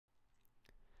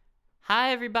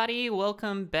Hi everybody,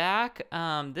 welcome back.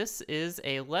 This is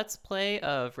a Let's Play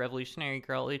of Revolutionary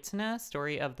Girl Utena,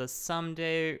 story of the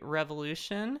Someday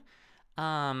Revolution.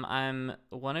 I'm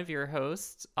one of your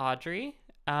hosts, Audrey,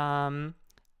 and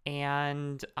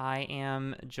I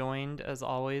am joined as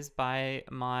always by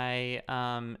my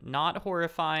not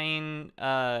horrifying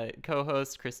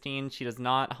co-host, Christine. She does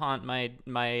not haunt my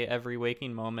every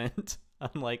waking moment.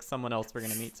 Unlike someone else we're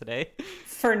going to meet today.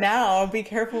 For now, be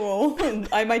careful.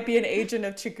 I might be an agent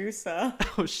of Chigusa.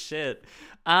 Oh, shit.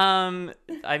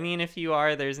 I mean, if you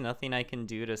are, there's nothing I can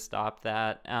do to stop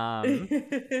that.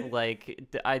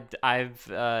 I've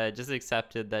just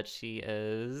accepted that she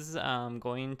is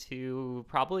going to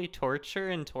probably torture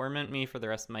and torment me for the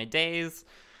rest of my days.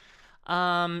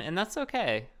 And that's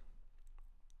okay.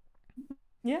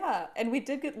 Yeah, and we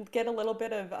did get a little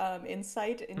bit of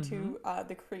insight into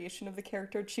the creation of the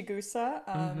character Chigusa.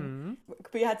 Mm-hmm.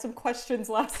 We had some questions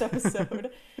last episode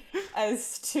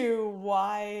as to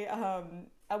why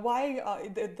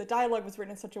the dialogue was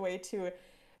written in such a way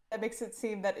that makes it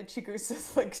seem that Chigusa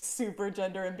is like super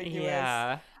gender ambiguous.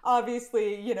 Yeah.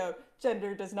 Obviously,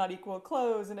 gender does not equal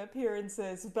clothes and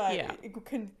appearances, but Yeah.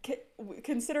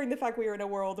 considering the fact we are in a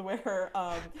world where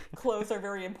clothes are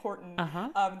very important,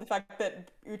 the fact that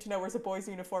Utena wears a boy's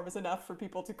uniform is enough for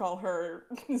people to call her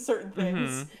certain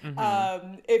things.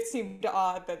 It seemed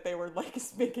odd that they were like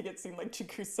making it seem like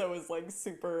Chigusa was like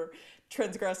super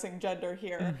transgressing gender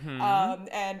here.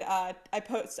 I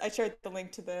shared the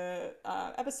link to the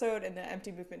episode in the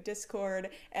Empty Movement Discord,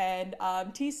 and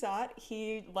TSOT,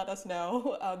 he let us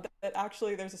know that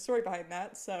actually there's a story behind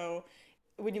that. So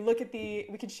when you look at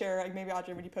we can share, like, maybe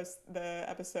Audrey, when you post the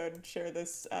episode, share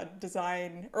this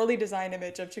early design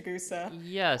image of Chigusa.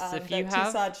 Yes, if you that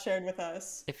have TSOT shared with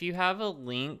us. If you have a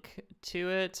link to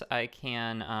it, I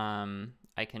can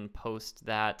post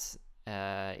that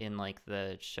in like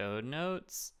the show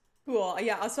notes. Cool.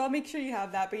 Yeah, so I'll make sure you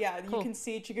have that. But yeah, Cool. you can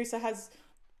see Chigusa has,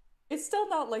 it's still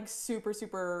not like super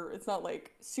it's not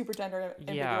like super gender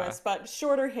ambiguous, but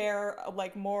shorter hair,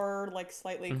 like more like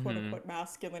slightly quote unquote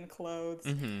masculine clothes.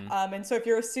 And so if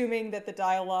you're assuming that the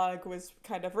dialogue was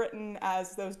kind of written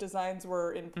as those designs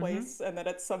were in place and that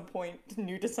at some point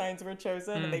new designs were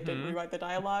chosen and they didn't rewrite the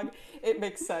dialogue, it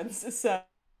makes sense. So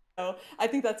I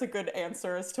think that's a good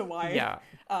answer as to why. Yeah.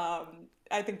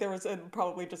 I think there was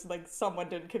probably just like someone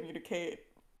didn't communicate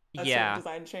a certain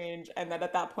design change, and then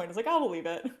at that point it's like, I'll believe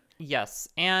it. Yes,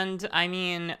 and I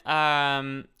mean,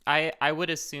 I would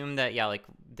assume that like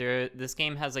this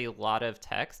game has a lot of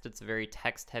text. It's a very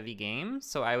text-heavy game,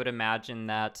 so I would imagine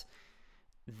that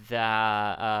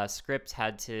the script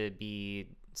had to be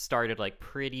started like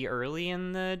pretty early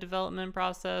in the development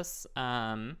process.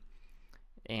 And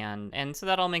so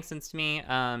that all makes sense to me.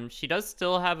 She does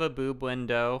still have a boob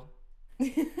window.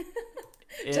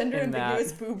 Gender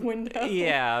ambiguous boob window.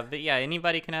 Yeah, but yeah,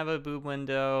 anybody can have a boob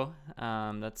window.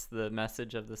 That's the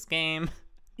message of this game.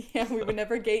 Yeah, we would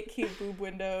never gatekeep boob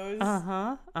windows.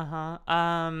 So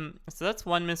that's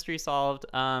one mystery solved.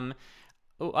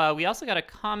 We also got a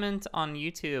comment on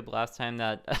YouTube last time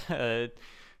that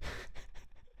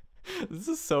this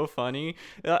is so funny.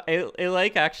 It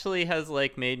like actually has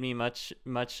like made me much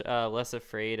less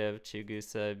afraid of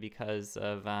Chigusa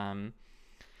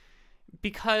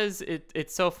because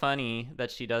it's so funny that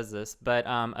she does this. But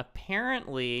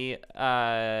apparently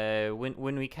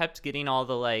when we kept getting all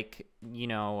the like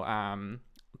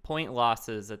point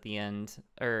losses at the end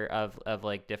or of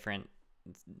like different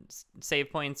save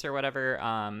points or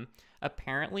whatever,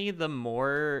 apparently the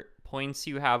more points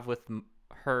you have with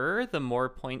her, the more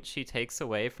points she takes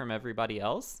away from everybody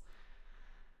else,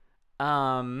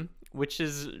 which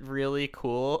is really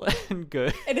cool and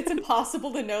good. And it's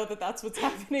impossible to know that that's what's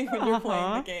happening when you're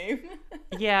playing the game.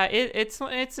 Yeah, it's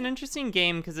an interesting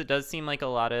game because it does seem like a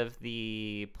lot of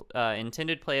the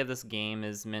intended play of this game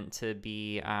is meant to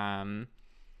be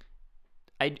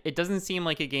it doesn't seem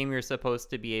like a game you're supposed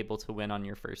to be able to win on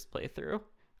your first playthrough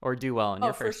or do well in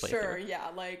your first playthrough. Oh, for sure. Yeah,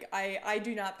 like I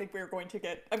do not think we're going to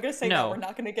get, I'm going to say No. that we're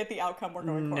not going to get the outcome we're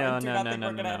going for. No, I do no, not no, think no,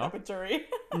 we're going to no. end up with jury.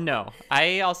 No,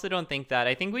 I also don't think that.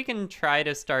 I think we can try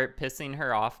to start pissing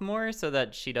her off more so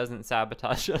that she doesn't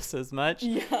sabotage us as much.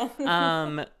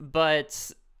 Yeah.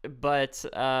 But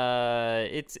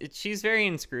she's very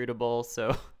inscrutable,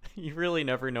 so you really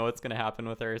never know what's going to happen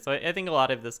with her. So I think a lot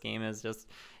of this game is just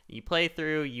you play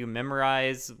through, you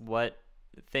memorize what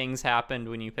things happened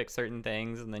when you pick certain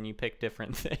things, and then you pick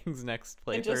different things next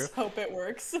playthrough. And just hope it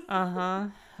works.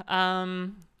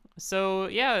 So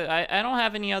yeah, I don't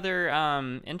have any other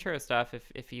intro stuff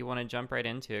if you want to jump right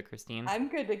into it, Christine. I'm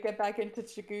good to get back into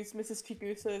Mrs.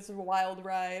 Chigusa's wild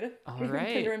ride. All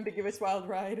right. Kinder ambiguous wild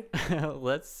ride.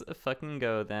 Let's fucking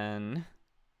go then.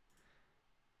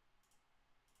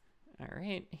 All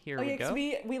right, here we go.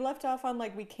 We left off on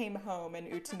like we came home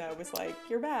and Utena was like,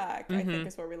 "You're back." I think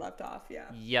is where we left off. Yeah.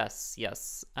 Yes.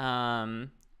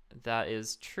 That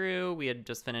is true. We had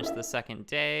just finished the second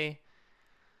day.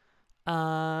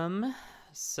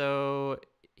 So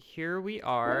here we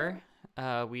are.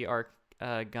 We are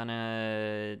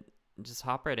gonna just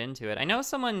hop right into it. I know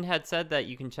someone had said that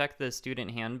you can check the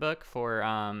student handbook for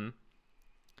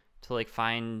to like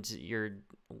find your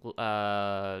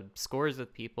scores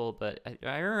with people, but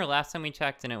I remember last time we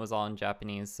checked and it was all in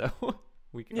Japanese, so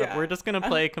we're just gonna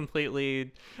play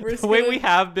completely the way we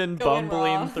have been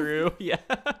bumbling through. Yeah.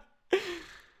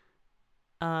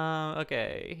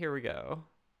 Okay, here we go.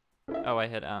 Oh, I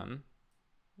hit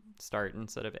start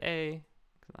instead of A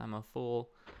because I'm a fool.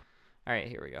 All right,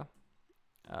 here we go.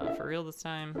 For real this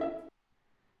time.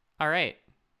 All right.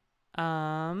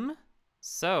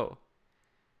 So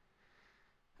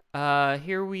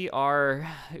here we are.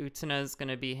 Utena's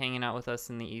gonna be hanging out with us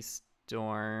in the East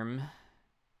dorm.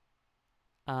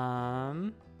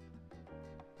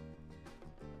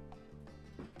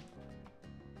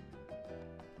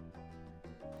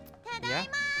 Yeah.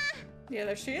 Yeah,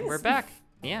 there she is. We're back.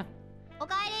 Yeah.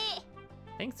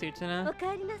 Thanks, Utena.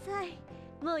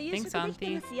 Thanks,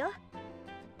 Auntie.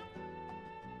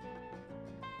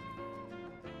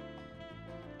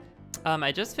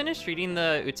 I just finished reading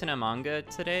the Utena manga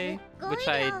today, which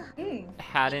I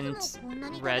hadn't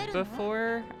read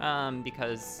before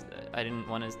because I didn't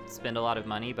want to spend a lot of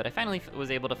money, but I finally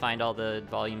was able to find all the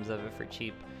volumes of it for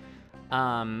cheap.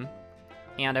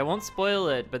 And I won't spoil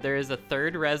it, but there is a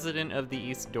third resident of the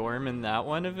East dorm in that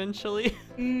one eventually.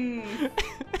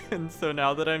 And so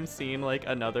now that I'm seeing like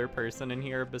another person in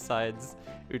here besides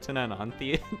Utena and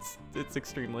Auntie, it's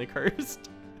extremely cursed.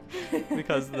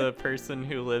 Because the person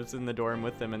who lives in the dorm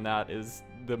with them and that is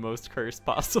the most cursed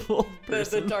possible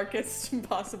person. The darkest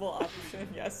possible option,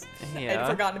 yes. Yeah. I'd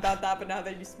forgotten about that, but now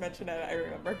that you mention it, I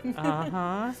remember.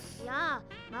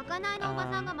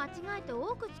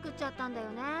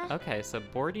 Okay, so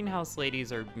boarding house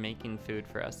ladies are making food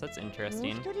for us. That's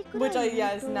interesting. Which,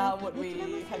 is not what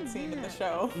we had seen in the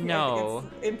show. No. I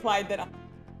think it's implied that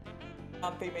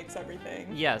Auntie makes everything.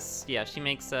 Yes, yeah, she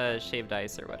makes shaved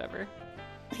ice or whatever.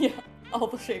 Yeah, all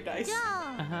the shaved ice.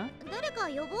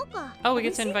 Oh, we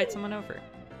get to invite someone over.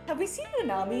 Have we seen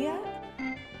Nanami yet?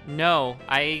 No,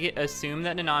 I assume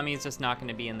that Nanami is just not going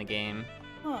to be in the game.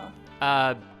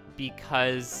 Huh.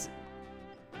 Because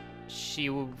she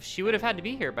would have had to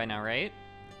be here by now, right?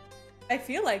 I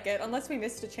feel like it, unless we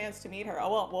missed a chance to meet her.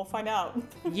 Oh well, we'll find out.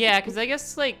 Yeah, because I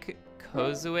guess like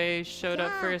Kozue showed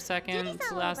up for a second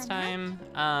last time.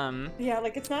 Yeah,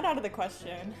 like it's not out of the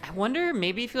question. I wonder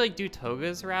maybe if you like do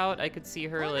Toga's route, I could see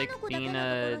her like being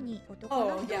a.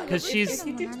 Oh yeah, because if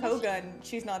you do Toga and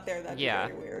she's not there, that'd be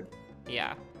very weird.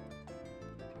 Yeah.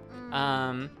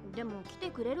 God,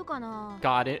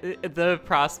 the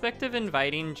prospect of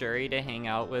inviting Juri to hang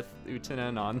out with Utena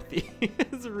and Auntie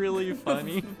is really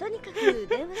funny.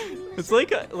 It's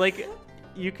like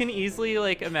you can easily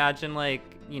like imagine like,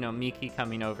 you know, Miki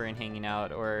coming over and hanging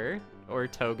out or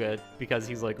Toga because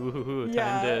he's like, ooh,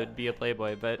 time to be a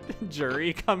playboy, but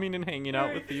Juri coming and hanging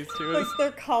out with these two is... Like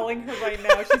they're calling her right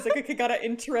now. She's like, okay, gotta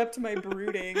interrupt my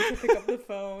brooding to pick up the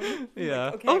phone. Yeah.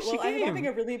 Like, okay, well,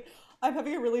 I'm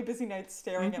having a really busy night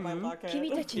staring at my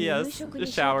bucket. Yes,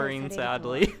 showering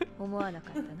sadly.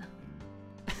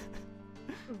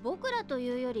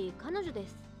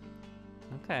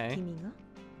 Okay.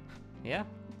 Yeah.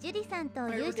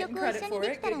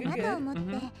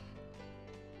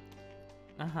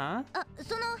 Uh-huh.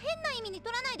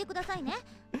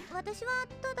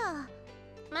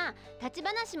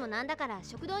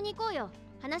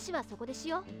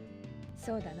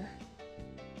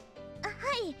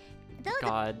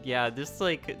 God, yeah, this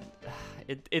like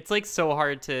it's like so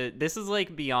hard to. This is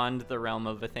like beyond the realm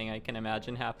of a thing I can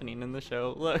imagine happening in the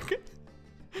show. Look.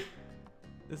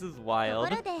 This is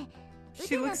wild.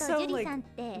 She looks so like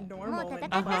normal.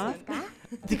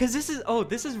 Because this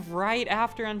is right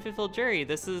after Unfulfilled Jury.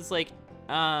 This is like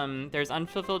there's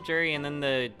Unfulfilled Jury and then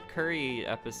the Curry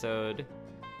episode.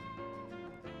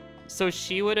 So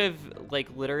she would have like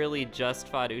literally just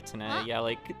fought Utena,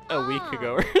 like a week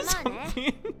ago or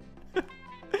something.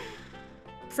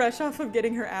 Fresh off of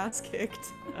getting her ass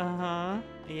kicked.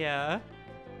 Yeah.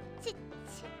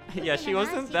 Yeah, she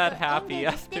wasn't that happy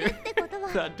after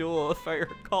that duel, if I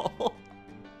recall.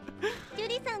 ジュ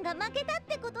リさんが負けたっ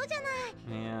てことじゃな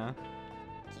い。 Yeah.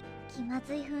 気ま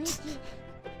ずい雰囲気。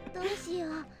どうしよう。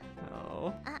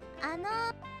 Oh. あの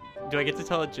Do I get to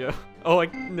tell a joke? Oh,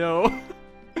 no.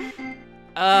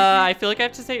 I feel like I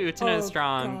have to say Utena is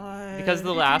strong. God. Because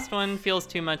the last one feels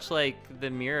too much like the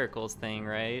miracles thing,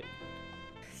 right?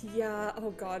 Yeah,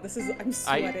 oh god, this is, I'm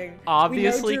sweating.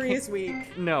 Obviously we know Jury is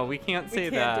weak. No, we can't say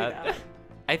we can't that.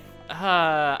 do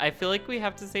that. I feel like we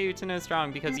have to say Utena is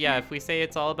strong because yeah, if we say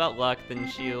it's all about luck, then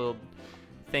she'll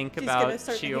think She's about gonna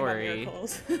start thinking about Shiori.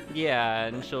 miracles. Yeah,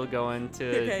 and she'll go into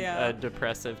Okay, yeah. a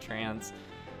depressive trance.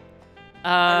 I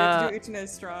have to do Utena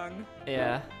is strong.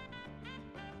 Yeah.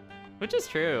 Which is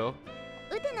true.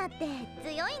 ウテナって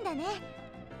強いんだね。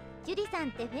ジュリさん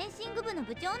ってフェンシング部の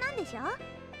部長なんでしょ。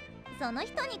その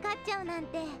人に勝っちゃうなん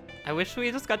て。 I wish we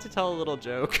just got to tell a little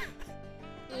joke.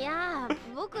 いや、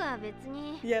僕は別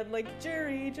に。 Yeah, like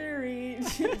Jury,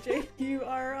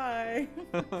 J-U-R-I.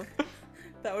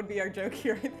 That would be our joke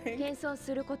here, I think. 謙遜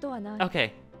することはない。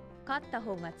 Okay. 勝った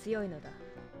方が強いのだ。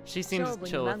 She seems 勝負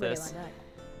に chill ま with ぐれは this. ない。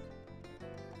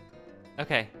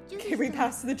 Okay. Okay, we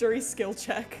passed the jury skill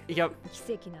check. Yep.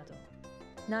 奇跡など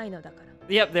ないのだから。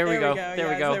 Yep, there we go. There There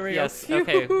we we go. go. There we go. Yes.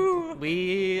 Okay. Phew.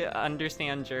 We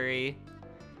understand jury.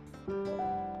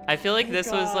 I feel like Oh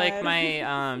this was like God.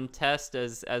 my test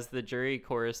as the jury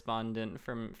correspondent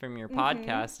from your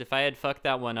podcast. If I had fucked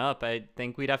that one up, I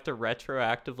think we'd have to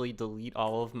retroactively delete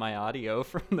all of my audio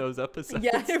from those episodes.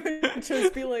 Yeah, it would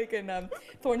just be like in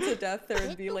Thorns of Death, there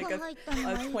would be like a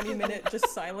 20-minute just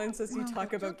silence as you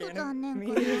talk about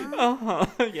Ganymede.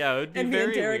 Yeah, it would be And me very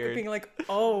and Derek weird. being like,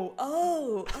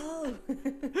 oh.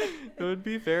 It would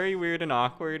be very weird and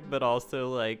awkward, but also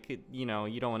like, you know,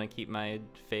 you don't want to keep my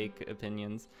fake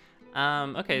opinions.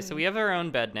 Okay, so we have our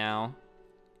own bed now.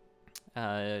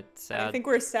 It's sad. I think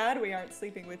we're sad we aren't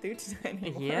sleeping with Utena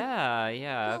anymore. Yeah,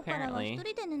 今日からは apparently. 一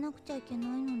人で寝なくちゃいけない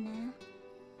のね。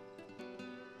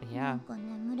 Yeah. なんか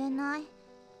眠れない。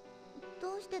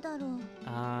どうしてだろう。 A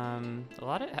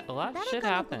lot of 誰 shit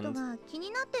かのこと happened. が気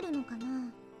になってるのか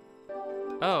な。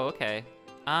 Oh, okay.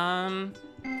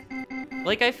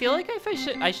 Like I feel like if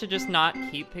I should just not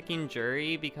keep picking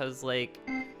jury because like,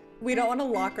 We don't want to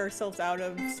lock ourselves out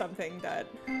of something that...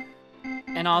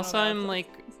 and also know, I'm like,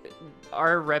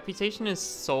 our reputation is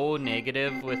so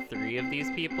negative with 3 of these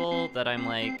people that I'm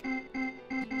like,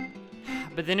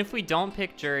 but then if we don't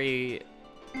pick jury,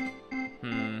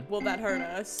 Will that hurt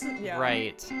us? Yeah.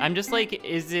 right. I'm just like,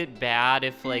 is it bad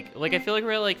if like I feel like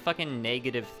we're like fucking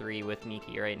 -3 with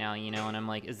Miki right now, you know? And I'm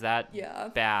like, is that Yeah.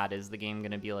 bad? Is the game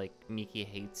gonna be like, Miki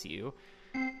hates you?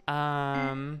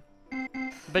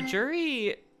 But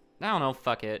jury, I don't know,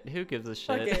 fuck it. Who gives a shit?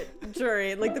 Fuck it.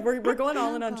 Jury. Like, we're going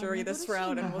all in on jury this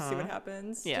round and we'll see what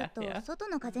happens. Yeah, ちょっ yeah. と外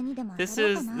の風にでも当 This た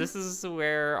ろうかな。 is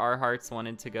where our hearts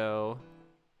wanted to go.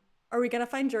 Are we gonna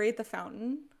find jury at the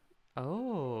fountain?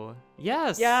 Oh,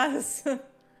 yes. Yes.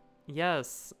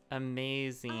 Yes.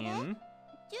 Amazing.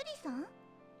 ジュリさん？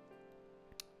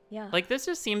 Yeah. Like, this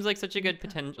just seems like such a good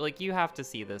potential. Like, you have to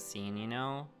see this scene, you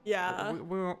know? Yeah.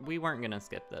 We weren't gonna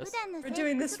skip 普 this. 段の We're 制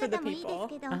doing 服 this for the 姿もいいです people.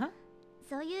 けど、 Uh-huh.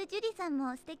 そういうジュリさん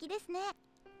も素敵ですね。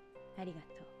ありがと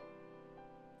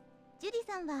ジュリ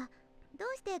さんはど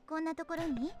うしてこんなところ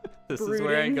に？ This is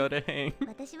where I Brooding. go to hang.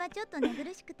 私はちょっと寝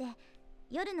苦しくて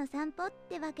夜の散歩っ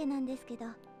てわけなんですけど。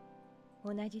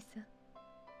う。同じさ。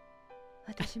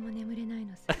私も眠れない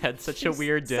のさ。 I had such a She's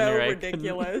weird so dinner. I couldn't-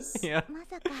 ridiculous. Yeah. ま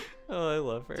さか Oh, I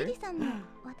love ジュ her. リさんも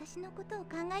私のことを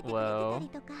考えてくれてたり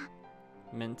とか。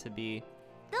 Meant to be.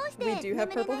 どうして We 眠 do れ have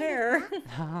ない purple んです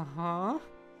hair. か？ Uh-huh.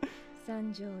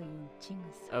 三条院ちぐ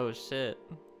さ。 Oh, shit.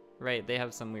 Right, they have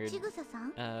some weird ちぐささ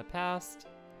ん？ past.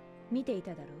 見てい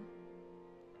ただろう。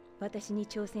私に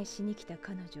挑戦しに来た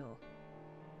彼女を。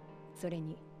それ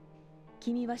に、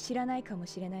君は知らないかも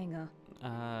しれないが、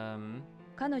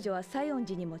彼女は西園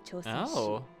寺にも挑戦し、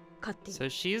 Oh. 勝ってい So る。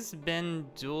 she's been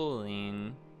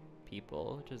dueling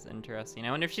people, which is interesting.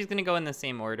 I wonder if she's gonna go in the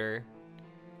same order.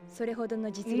 それほどの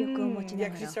実力を持ち Yeah,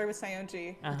 な because が she ら、 started with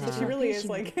Saionji. Uh-huh. So she really is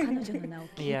like 彼女の名を聞い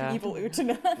てい Yeah. た evil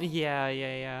のだ。 Utena.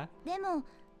 Yeah. でも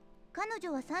彼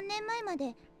女は3年前ま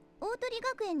で大鳥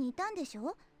学園にいたんでしょ？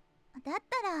だっ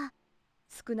たら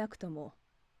少なくとも、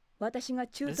私が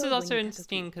中 This 等 is 部 also にいた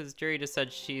時 interesting because Jury just said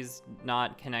she's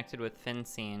not connected with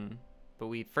fencing, but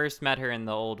we first met her in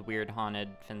the old weird haunted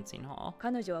fencing hall.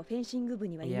 彼女はフェンシング部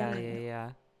にはいなかった。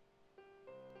 Yeah.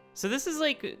 So this is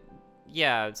like,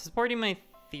 yeah, supporting my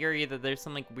theory that there's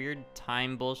some like weird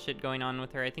time bullshit going on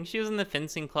with her. I think she was in the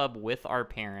fencing club with our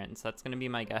parents. That's gonna be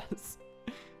my guess.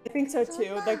 I think so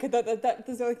too. Like that I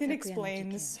think Sakuya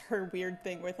explains her weird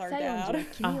thing with our 西園寺 dad. は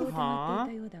君を疑っ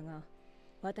ていたようだが、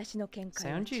私の見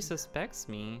解は違う。 Saionji suspects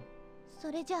me.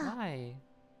 それじゃあ Why?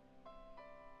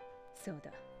 そう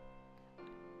だ。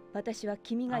私は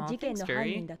君が事件の犯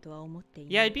人だとは思ってい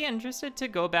ない。Yeah, I'd be interested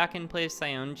to go back and play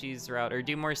Saionji's route, or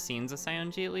do more scenes of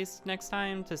Saionji at least next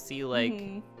time to see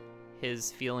like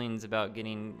his feelings about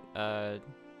getting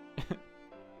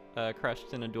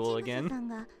crushed in a duel again.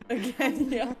 Again,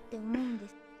 yeah.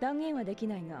 断言はでき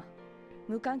ないが、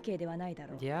無関係ではないだ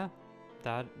ろう。Yeah,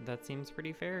 that seems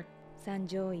pretty fair. 三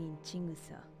条院ちぐ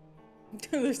さ。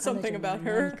There's something about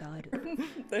her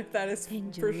that is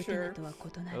for sure.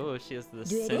 Oh, she has the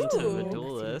scent of a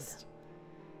duelist.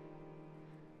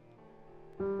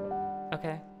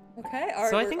 Okay. Okay,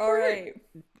 so I think alright.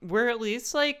 We're at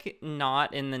least like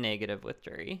not in the negative with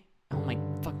jury. Oh my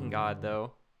fucking god,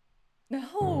 though.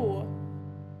 No.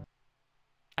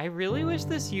 I really wish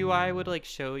this UI would like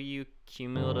show you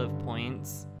cumulative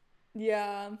points.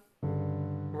 Yeah.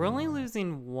 We're only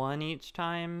losing 1 each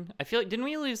time. I feel like, didn't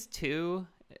we lose 2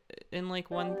 in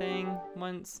like one thing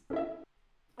once?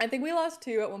 I think we lost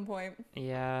 2 at one point.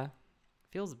 Yeah.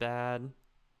 Feels bad.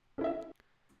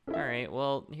 Alright,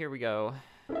 well, here we go.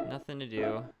 Nothing to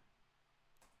do.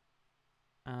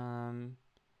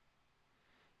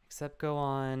 Except go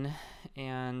on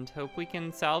and hope we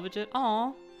can salvage it.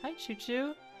 Aw, hi Choo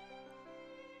Choo.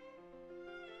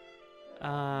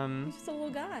 He's just a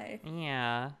little guy.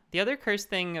 Yeah. The other cursed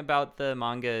thing about the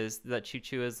manga is that Choo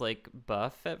Choo is like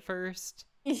buff at first.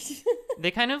 They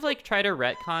kind of like try to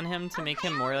retcon him to make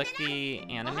him more like the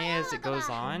anime as it goes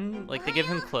on. Like they give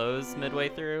him clothes midway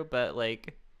through, but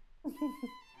like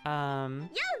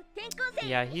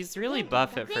yeah, he's really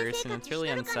buff at first and it's really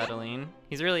unsettling.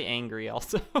 He's really angry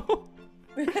also.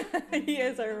 He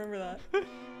is, I remember that.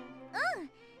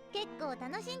 結構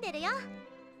楽しんでるよ。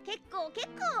結構。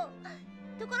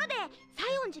ところで、西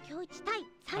園寺恭一対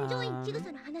三条院千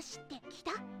草の話って聞い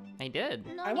た？ I did.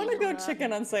 I want to go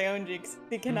chicken on Saionji because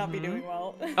he cannot be doing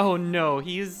well. Oh no,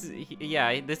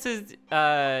 yeah, this is,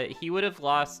 he would have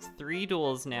lost 3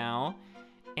 duels now,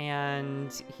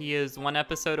 and he is 1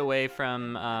 episode away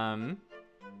from,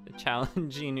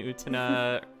 challenging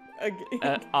Utena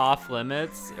off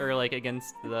limits, or like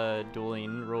against the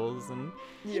dueling rules, and...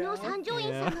 Yeah.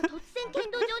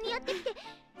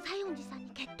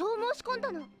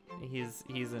 He's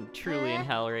truly in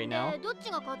hell right now. 僅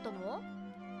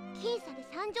差で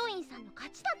三条院さんの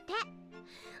勝ちだって。あ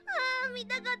あ、見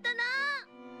たかったな。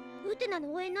ウテナ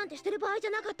の応援なんてしてる場合じ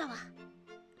ゃなかったわ。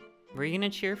Were you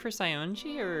gonna cheer for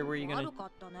Saionji, or were you gonna...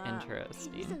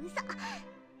 Interesting. 嘘。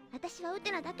私はウ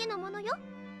テナだけのものよ。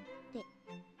で。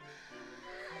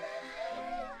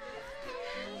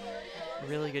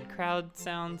Really good crowd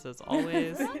sounds, as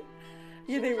always.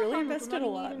 Yeah, they really invested a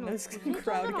lot in those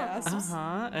crowd gasps.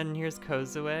 And here's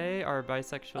Kozue, our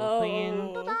bisexual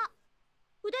queen.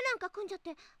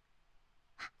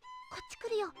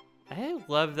 I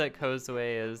love that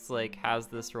Kozue is like has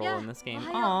this role in this game.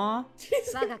 Aww.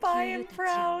 She's bi and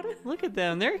proud. Look at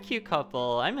them, they're a cute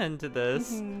couple. I'm into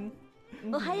this.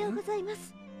 おはようございま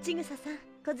す、ちぐささん、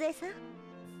梢さん。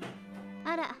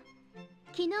あら、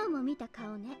昨日も見た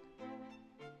顔ね。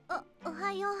お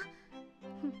はよう。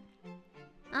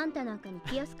あんたなんかに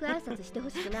気安く挨拶してほ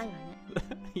しくないわね。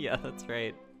Yeah, that's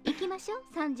right. 行きましょう、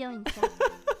三条院さん。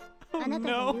あな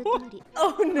たが言う通り。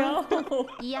Oh no!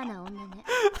 嫌な女ね。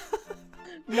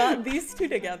Not these two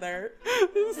together.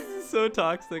 This is so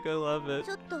toxic, I love it.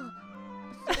 ちょっと、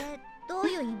それ、どう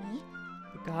いう意味？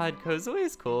 God, Kozue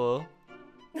is cool.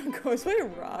 Kozue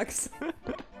rocks.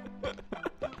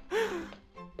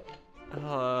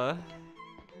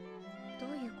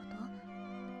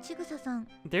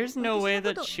 There's no way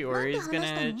that Shiori is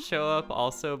gonna show up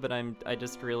also, but I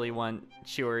just really want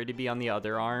Shiori to be on the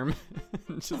other arm.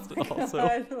 Just also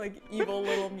God, like evil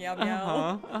little meow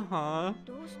meow.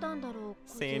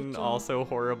 Saying also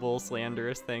horrible,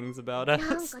 slanderous things about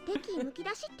us.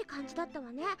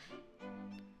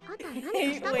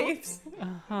 Hate waves.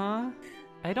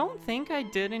 I don't think I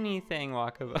did anything,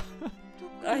 Wakaba.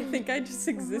 I think I just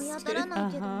existed.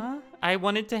 I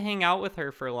wanted to hang out with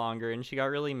her for longer, and she got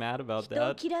really mad about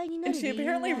that. And she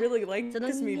apparently really likes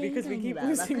me because we keep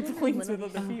losing points with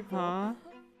other people.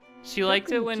 She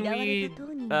liked it when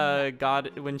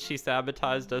when she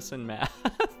sabotaged us in math.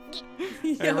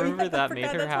 I remember that made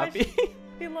her happy.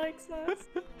 She likes us.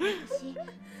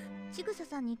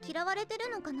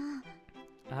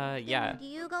 Yeah.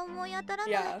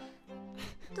 Yeah.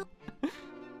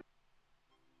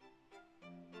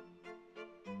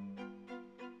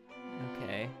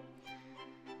 Okay.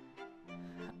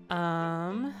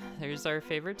 There's our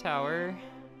favorite tower.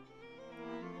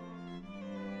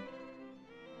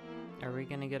 Are we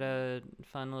gonna get a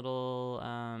fun little,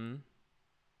 oh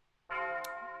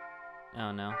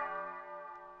no.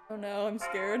 Oh no, I'm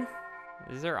scared.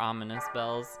 These are ominous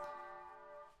bells.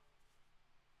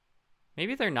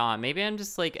 Maybe they're not. Maybe I'm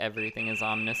just like, everything is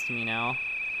ominous to me now.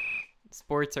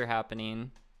 Sports are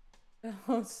happening.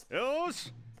 よし、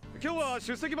今日は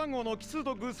出席番号の奇数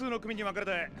と偶数の組に分かれ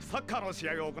てサッカーの試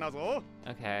合を行うぞ。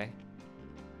Okay.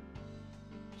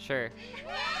 Sure.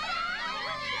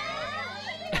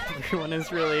 Everyone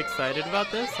is really excited about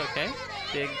this. Okay.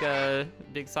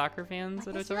 Big soccer fans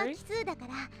at Audrey.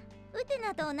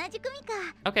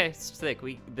 Okay, sick.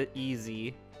 The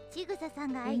easy.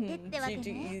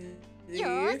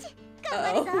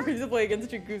 Oh, we're gonna play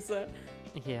against Chigusa.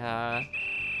 Yeah.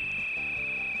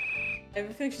 I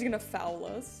think she's gonna foul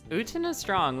us. Utena's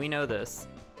strong, we know this.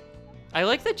 I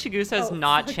like that Chigusa has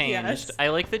not changed. Yes. I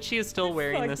like that she is still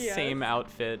wearing the same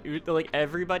outfit. Like,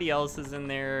 everybody else is in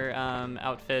their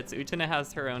outfits. Utena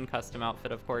has her own custom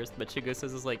outfit, of course, but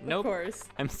Chigusa's is like, nope, of course.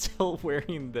 I'm still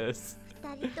wearing this.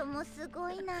 My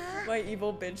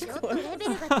evil bitch clothes.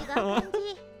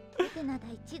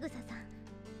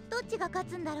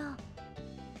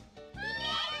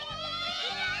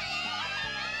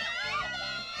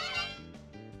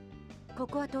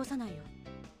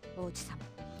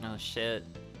 Oh shit.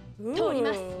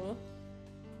 Ooh.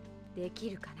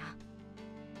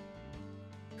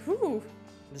 Ooh.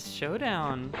 This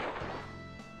showdown.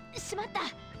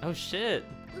 Oh shit.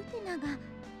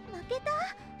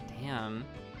 Damn.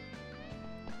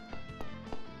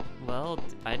 Well,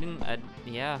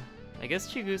 yeah. I guess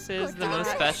Chigusa is the most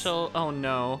special. Oh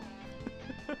no.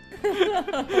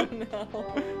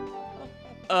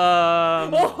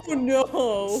 Oh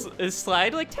no. Is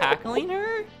Slide like tackling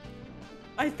her?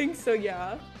 I think so,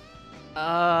 yeah.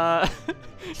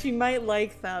 She might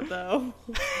like that though.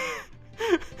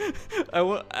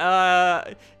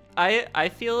 I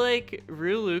feel like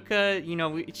Ruluka, you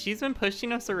know, she's been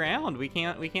pushing us around. We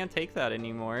can't take that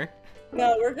anymore.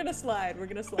 No, we're gonna slide. We're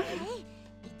gonna slide.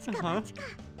 Uh-huh.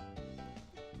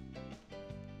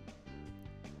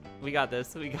 We got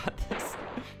this. We got this.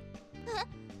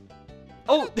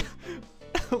 Oh,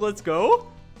 let's go.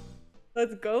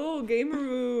 Let's go. Gamer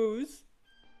moves.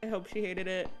 I hope she hated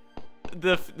it.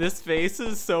 This face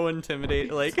is so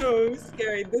intimidating. Like so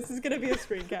scary. This is gonna be a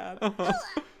screen cap.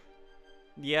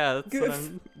 Yeah, that's what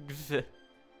I'm.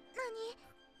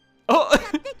 Oh.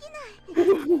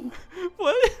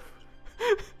 What?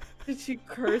 Did she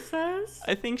curse us?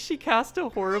 I think she cast a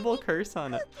horrible curse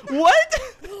on it. What?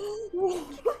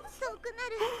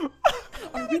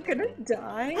 Are we gonna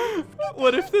die?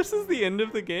 What if this is the end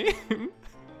of the game?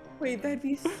 Wait, that'd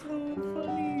be so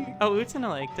funny. Oh, Utena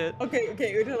liked it. Okay,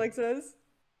 Utena likes us.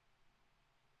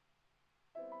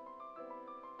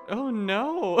 Oh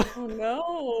no. Oh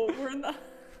no, we're not.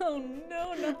 Oh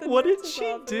no, nothing. What did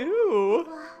she do?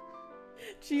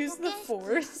 She used the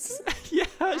force. Yeah,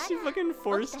 she fucking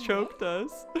force choked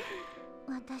us.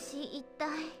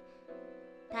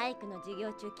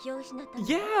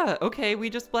 Yeah, okay, we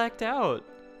just blacked out.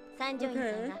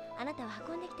 Okay.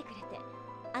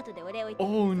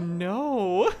 Oh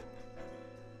no.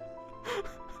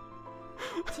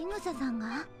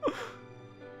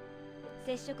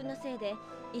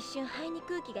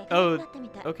 Oh,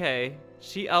 okay.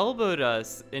 She elbowed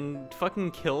us and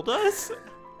fucking killed us?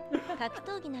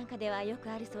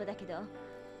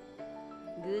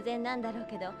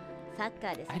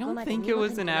 I don't think it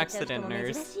was an accident,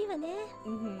 nurse.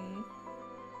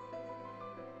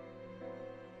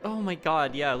 Oh my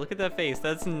god, yeah, look at that face.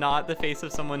 That's not the face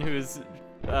of someone who's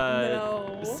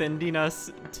No. sending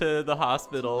us to the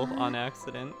hospital on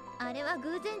accident. Damn,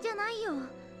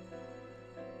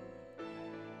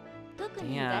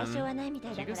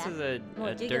 Chigusa is a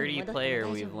dirty player,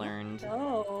 we've learned.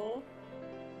 Oh.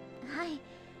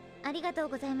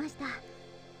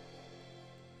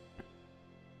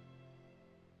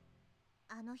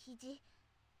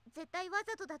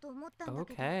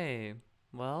 Okay,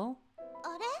 well.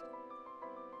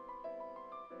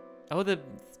 Oh,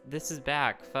 this is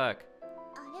back. Fuck.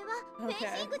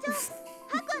 Okay.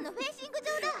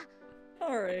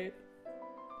 Alright.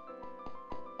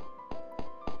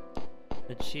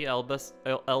 Did she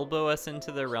elbow us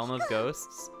into the realm of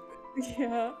ghosts?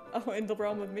 Yeah. Oh, in the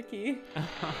realm of Mickey.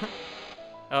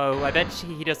 Oh, I bet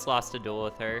he just lost a duel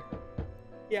with her.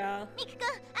 Yeah.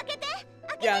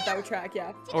 Yeah, that would track,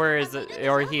 yeah. Or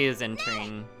he is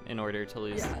entering in order to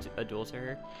lose a duel to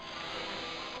her.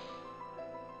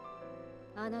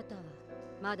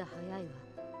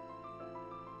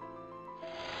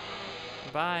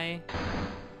 Bye.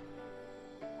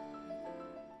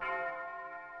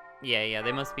 Yeah,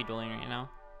 they must be dueling right now.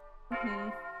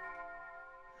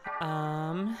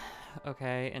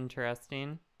 Okay,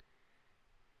 interesting.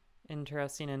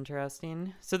 Interesting,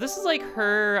 interesting. So this is like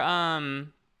her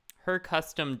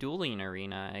custom dueling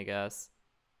arena, I guess.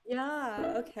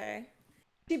 Yeah, okay.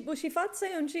 She fought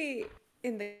Saionji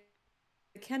in the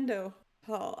Kendo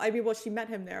Hall. I mean, well, she met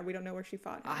him there. We don't know where she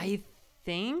fought him. I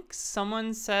think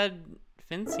someone said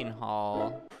fencing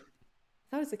hall.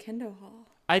 That was the Kendo Hall.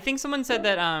 I think someone said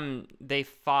that they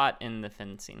fought in the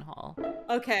fencing hall.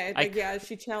 Okay, yeah,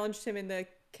 she challenged him in the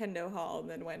Kendo Hall and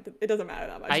then went. It doesn't matter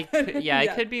that much. I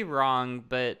could be wrong,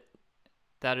 but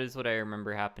that is what I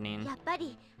remember happening. I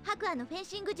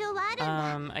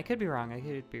could be wrong. I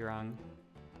could be wrong.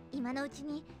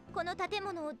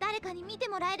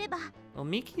 Well,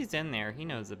 Miki's in there. He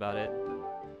knows about it.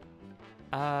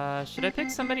 Should I pick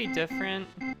somebody different?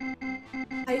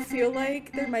 I feel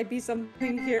like there might be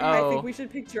something here. Oh. I think we should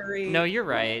pick Jury. No, you're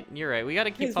right. You're right. We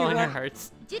gotta keep following our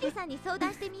hearts.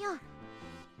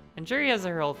 And Jury has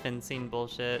her whole fencing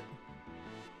bullshit.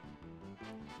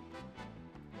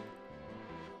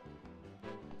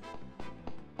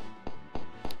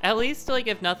 At least, like,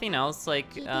 if nothing else, like,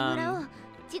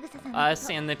 us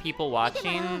and the people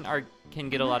watching can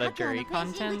get a lot of Jury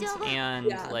content, and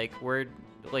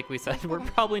like we said, we're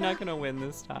probably not gonna win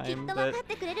this time, but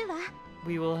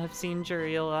we will have seen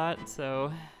Jury a lot,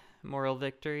 so moral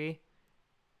victory.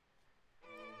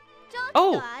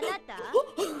 Oh!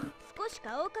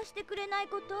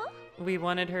 We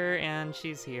wanted her, and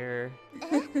she's here.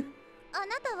 Girl,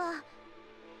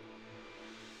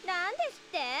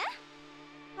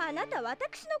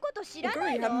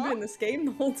 you haven't been in this game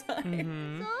the whole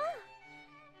time.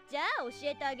 Yeah,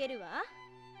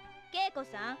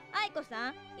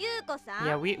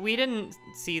 we didn't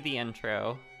see the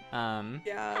intro.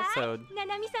 Yeah. So.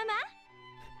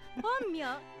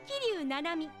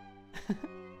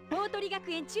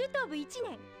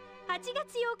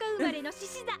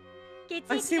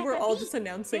 I see we're all just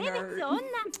announcing our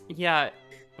Yeah.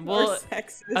 Well,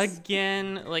 sexes.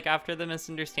 Again, like after the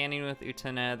misunderstanding with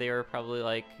Utena, they were probably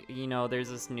like, you know, there's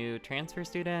this new transfer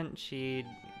student. She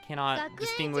cannot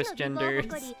distinguish genders.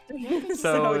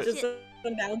 So just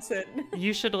announce it.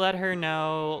 You should let her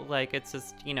know. Like it's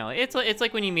just, you know, it's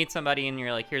like when you meet somebody and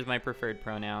you're like, here's my preferred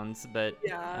pronouns, but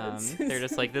they're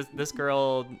just like this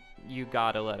girl. You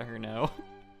gotta let her know.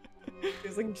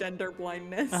 There's like gender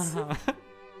blindness.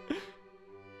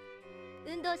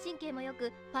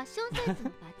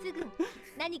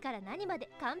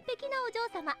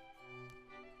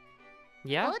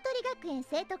 Yeah.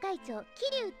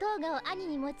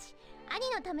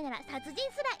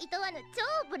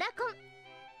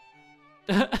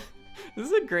 This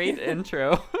is a great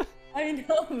intro. I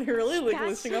know, they're really like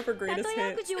listing up her greatest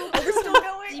hits. Oh, we're still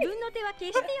going.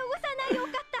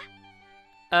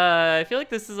 I feel like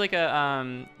this is like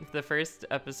a the first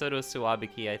episode of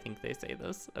Suwabiki. I think they say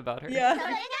this about her. Yeah.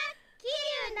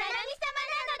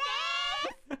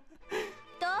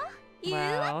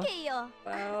 Wow.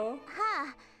 Wow.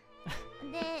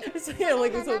 So yeah,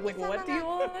 like what do you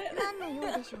want?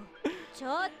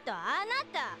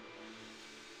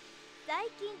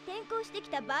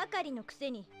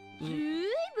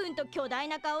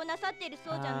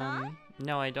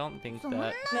 No, I don't think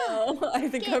that. No, I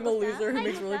think I'm a loser who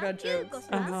makes really bad jokes.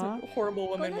 And this horrible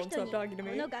woman won't stop talking to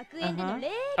me.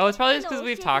 Oh, it's probably just because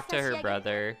we've talked to her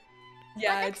brother.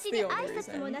 Yeah, it's the only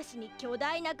reason.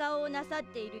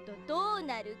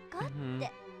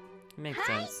 Makes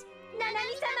sense.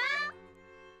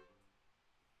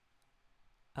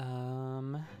 Are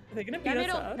they gonna beat us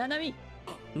up?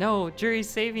 No, Jury's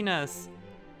saving us.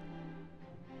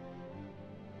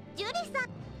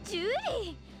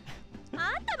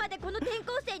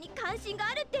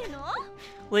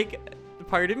 Like,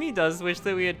 part of me does wish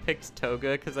that we had picked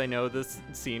Toga, because I know this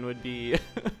scene would be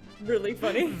really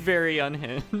funny. Very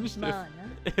unhinged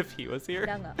if he was here.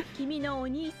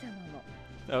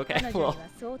 Okay, well,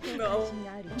 no.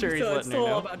 Jury's so letting her know.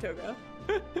 all about Toga.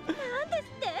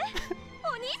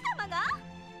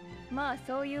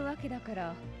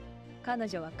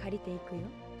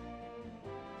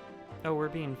 Oh, we're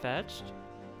being fetched?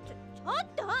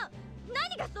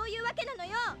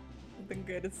 Something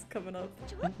good is coming up.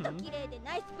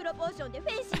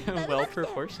 Well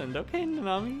proportioned. Okay,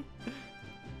 Nanami.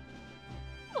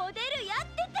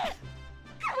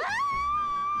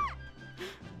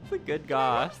 It's a good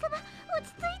gosh.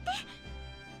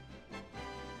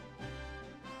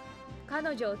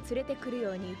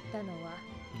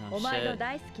 Oh, shit.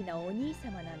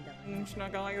 She's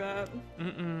not going like that.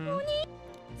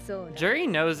 Jury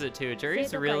knows it too.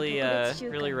 Jury's really,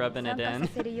 really rubbing it in.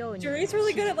 Jury's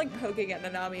really good at like poking at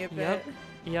Nanami a bit.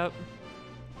 Yep.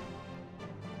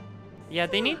 Yeah,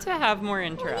 they need to have more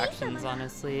interactions,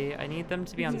 honestly. I need them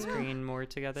to be on screen more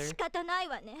together. 仕方ない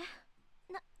わね。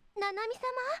ななみ様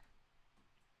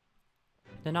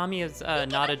Nanami is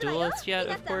not a duelist yet,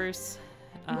 of course,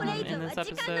 これ以 in 上は this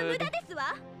時間の無 episode. 駄ですわ。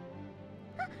はい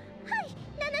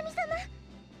ななみ様待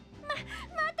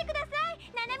ってください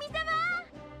ななみ様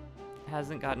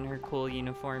Hasn't gotten her cool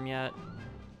uniform yet.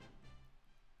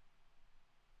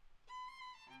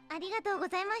 ありがとうご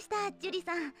ざいましたジュリ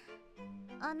さん。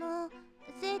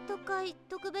生徒会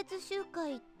特別集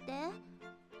会って？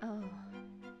ああ、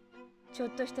ちょ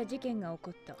っとした事件が起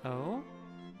こった。Oh?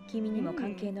 君にも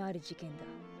関係のある事件だ。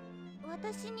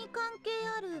私に関係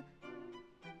ある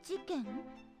事件？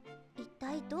一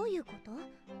体どういうこと？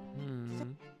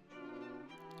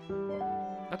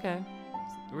 Okay.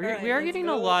 Alright, We are let's getting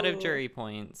a lot of go. jury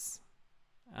points.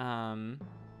 I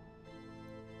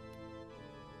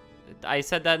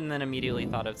said that and then immediately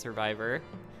thought of Survivor.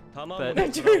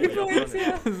 But Jury points,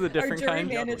 yeah. This is a Our different jury kind.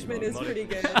 management is pretty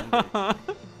good.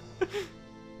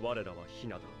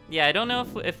 Yeah, I don't know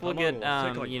if we'll get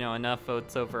you know, enough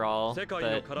votes overall,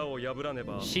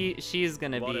 but she's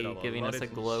gonna be giving us a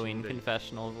glowing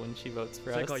confessional when she votes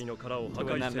for us to win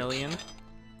that million.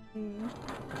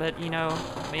 But you know,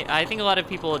 I think a lot of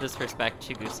people will disrespect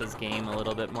Chigusa's game a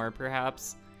little bit more,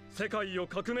 perhaps. She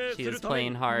is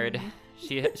playing hard.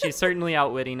 She's certainly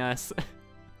outwitting us.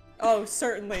 Oh,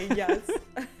 certainly, yes.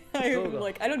 I'm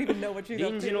like, I don't even know what she's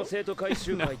up to.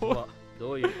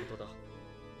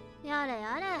 やれ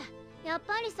やれやっ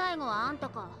ぱり最後はあんた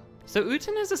か。 So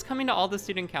Utena is just coming to all the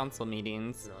student council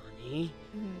meetings. I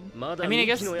mean, I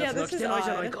guess Yeah, this is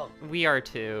odd. we are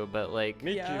too, but like,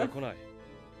 ミッキーは来ない。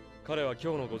彼は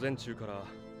今日の午前中から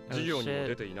授業にも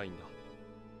出ていないん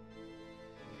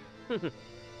だ。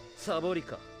サボり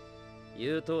か。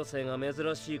優等生が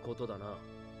珍しいことだな。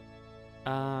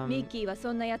ミッキーは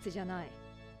そんなやつじゃない。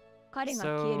彼が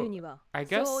消えるには I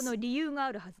guess 相応の理由が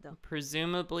あるはずだ。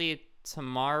 presumably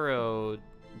tomorrow,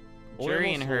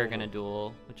 Jury and her are gonna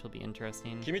duel, which will be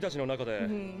interesting. 君たちの中で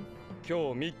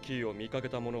今日ミッキーを見かけ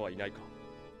た者はいないか。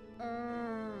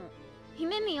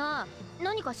姫宮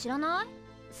何か知らない？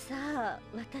さあ、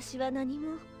私は何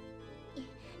も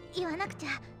言わなくちゃ。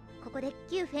ここで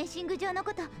旧フェンシング場の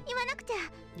こと言わなくちゃ。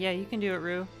 Yeah, you can do it,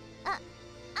 Rue.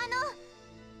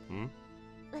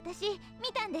 私見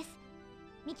たんです。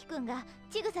ミキ君が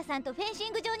ちぐささんとフェンシ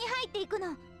ング場に入っていくの。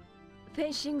フェ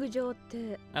ンシング場っ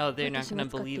て Oh, they're not gonna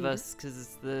believe us because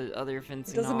it's the other It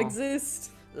fencing doesn't hall.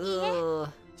 exist. Ugh.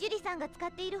 ジュリさんが使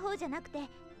っている方じゃなくて、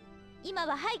今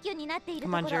は廃墟になっていると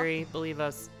Come こ on, ろ。 Jury, believe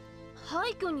us.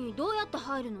 廃墟にどうやって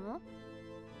入るの？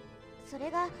そ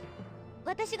れが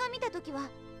私が見たときは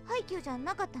廃墟じゃ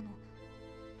なかったの。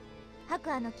白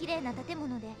亜の綺麗な建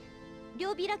物で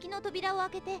両開きの扉を開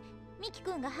けてミキ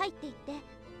君が入っていって、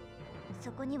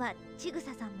そこにはちぐ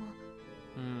ささんも。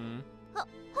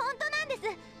本当なんです。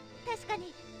確か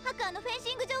に白亜のフェン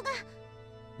シング場が。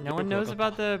No one knows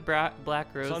about the Black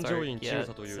Rose 三条 arc 院 yet, 千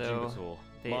草という人物 so を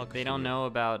マーク they する。 don't know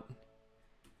about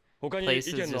他に意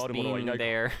places 見のあ just る者はいな being いか。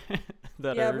 there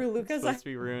that Yeah, are Luca's supposed to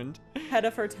be ruined. Ahead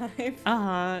of her time.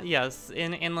 Yes.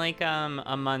 In like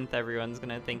a month, everyone's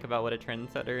gonna think about what a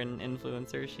trendsetter and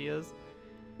influencer she is.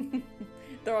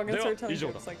 They're all gonna start telling 以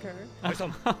上だ。 jokes like her. 解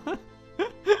散。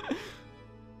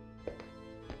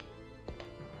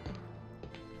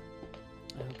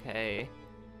 Okay.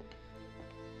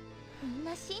 みん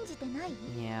な信じてない？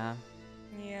 Yeah.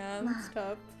 Yeah, that's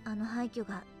tough. あの廃墟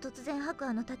が突然白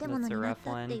亜の建物になっ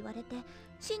たって言われて、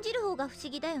信じる方が不思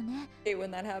議だよね。Hate when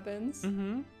that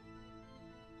happens.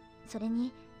それ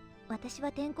に私は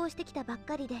転校してきたばっ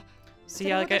かりで。 So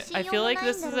yeah, like I feel like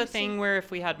this is a thing where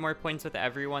if we had more points with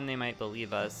everyone, they might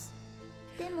believe us.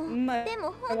 でも I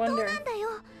本当なんだよ。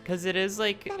 Because it is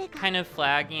like kind of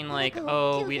flagging like,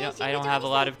 oh, I don't have a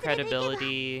lot of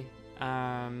credibility.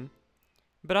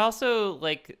 But also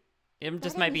like it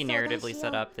just might be narratively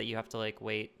set up that you have to like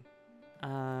wait.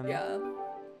 Yeah.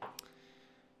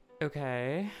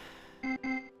 Okay.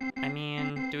 I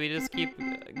mean, do we just keep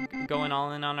going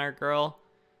all in on our girl?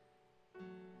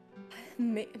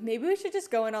 Maybe we should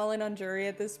just go all in on Jury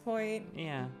at this point.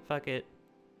 Yeah, fuck it.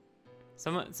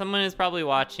 Someone is probably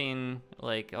watching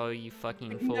like, oh, you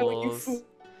fucking fools.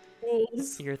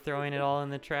 Fools. You're throwing it all in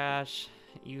the trash.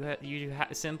 You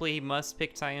simply must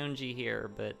pick Saionji here,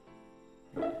 but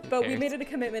But we made it a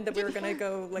commitment that we were gonna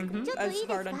go like as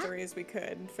hard on Jury as we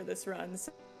could for this run,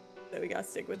 so we gotta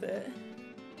stick with it.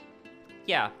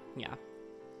 Yeah.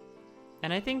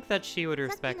 And I think that she would さ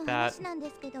っき respect の that. 話なんで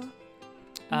すけど。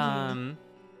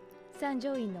三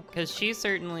条院の Because she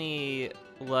certainly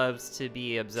loves to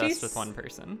be obsessed with She's- one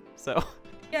person. So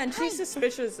Yeah, and she's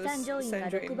suspicious of 参上院が6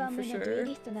 Sandrine 番 for 目のデュエ sure.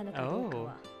 リストなのかどうか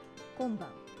は今晩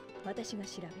私が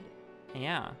調べる。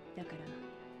 Yeah. だから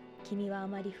君はあ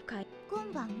まり深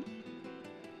今晩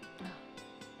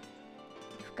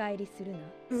入りするな。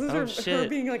 This is Oh, her shit.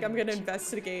 being like, I'm gonna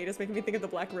investigate. It's making me think of the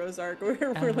Black Rose arc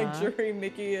where like Juri,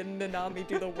 Mickey, and Nanami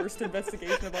do the worst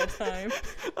investigation of all time.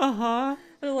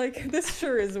 They're like, this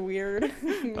sure is weird.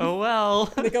 Oh well.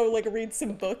 They go like read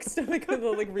some books. They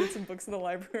go like read some books in the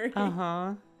library.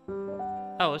 Oh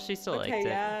well, she still liked it,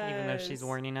 even though she's yes.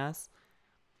 warning us.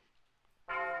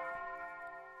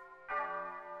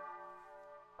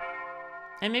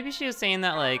 And maybe she was saying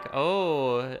that like,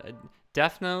 oh,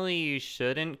 definitely you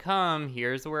shouldn't come.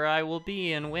 Here's where I will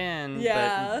be and when.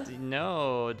 Yeah. But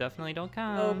no, definitely don't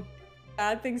come. Oh,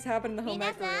 bad things happen in the home 皆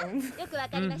ec さん room. よくわ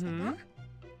かりましたか、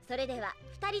それでは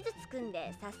2人ずつ組ん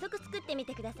で早速作ってみ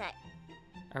てください。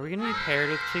 Are we gonna be paired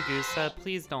with Chigusa?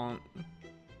 Please don't.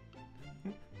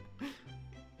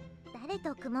 誰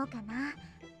と組もうか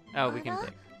な。 Oh, we can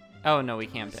pick. Oh no, we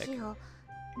ど can't う pick. しよ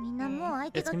う。みんなもう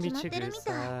相手 It's が gonna 決 be まってるみたい。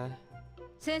 Chigusa.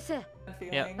 先生、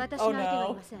 Feeling. 私 Oh の相手はい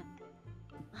no. ません。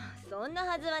そんな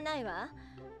はずはないわ。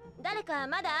誰か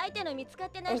まだ相手の見つかっ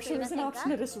てな Oh, い人 she いま was せ an んか。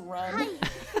 option to just run. はい。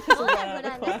 Just ほ run ら out ご of the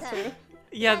覧なさい。 classroom.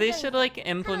 Yeah, they should like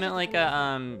implement like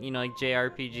a you know, like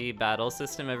JRPG battle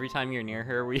system every time you're near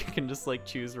her where you can just like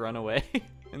choose run away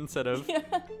instead of Yeah.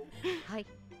 はい。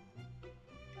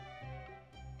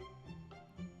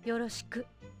よろしく。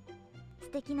素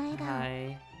敵な笑顔。や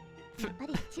Hi. っぱ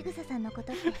りちぐささんのこ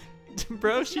とって。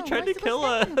 Bro, she tried to kill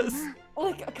us.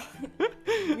 Like,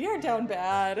 we are down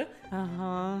bad.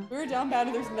 Uh-huh. We were down bad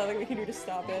and there's nothing we can do to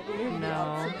stop it. We need the No.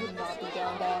 option to not be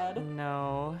down bad.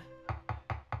 No.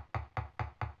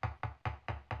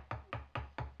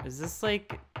 Is this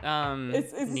like It's like-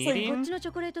 こっ kneading? ちのチ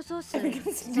ョコレートソース、 I think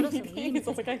it's そろそろいい kneading. み It's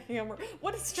たい like a hammer.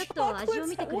 What is ちょっと味を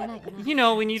見て chocolate くれ sauce? ないかな。 You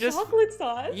know, when you just Chocolate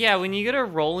sauce? yeah, when you get a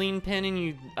rolling pin and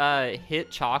you hit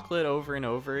chocolate over and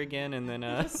over again and then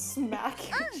Just smack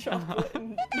chocolate.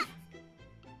 and-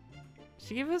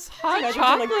 she gave us hot Imagine her,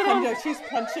 chocolate. like, on- no, she's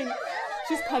punching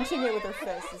it with her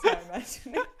fist, is how I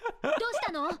imagine it. どうし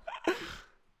たの？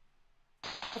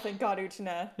 Oh, thank God,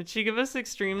 Utena. Did she give us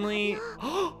extremely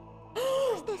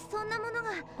どうしてそんなもの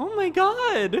が。 Oh my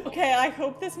god! Okay, I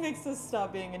hope this makes us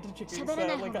stop being into Chigusa. 喋れ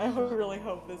ない方 Like, が I いいわ。 really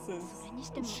hope this is. それに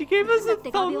しても。 She gave us だ a っ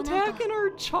て画鋲なんか thumbtack in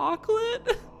our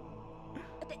chocolate?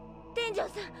 店長さん、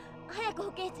早く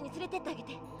保健室に連れてってあげ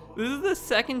て。 This is the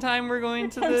second time we're going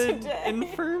to Today. the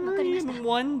infirmary in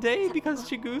one day because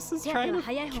Chigusa is trying to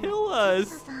kill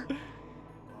us.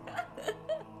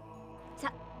 さ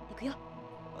あ、行くよ。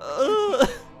 Ugh.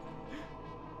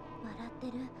 笑って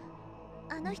る。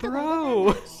あの人がいる Bro. そ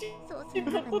うす She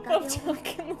る put 中 the に画鋲を。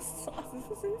 thumbtack in the sauce.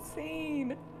 This is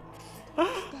insane.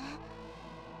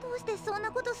 どうしてそんな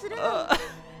ことするの？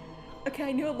 Okay,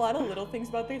 I knew a lot of little things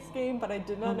about this game, but I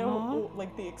did not know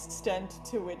like the extent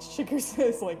to which Chigusa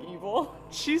is like evil.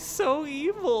 She's so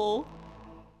evil.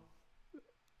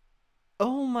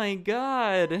 Oh my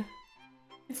god.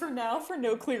 For now, for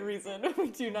no clear reason, we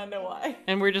do not know why.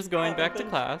 And we're just going back to then-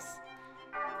 class.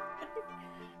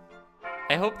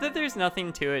 I hope that there's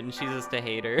nothing to it and she's just a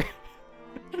hater.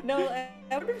 No, I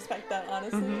would respect that,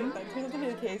 honestly. If that turns out to be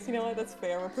the case, you know what? That's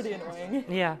fair. We're pretty annoying.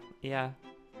 Yeah, yeah.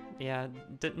 Yeah,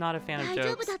 not a fan of 大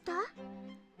丈夫 jokes. だった？う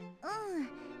ん。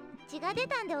血が出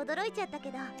たんで驚いちゃった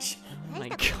けど。 Oh 大 my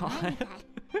したことないみ god. たい。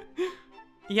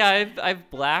 Yeah, I've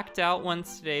blacked out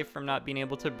once today from not being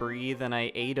able to breathe and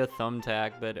I ate a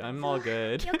thumbtack, but I'm all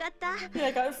good. よかった。 Yeah,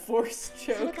 I got force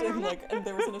choked and like and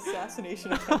there was an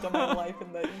assassination attempt on my life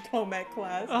in the home ec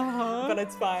class. Uh-huh. But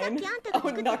it's fine. Oh,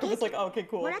 and Naka was like, oh, okay,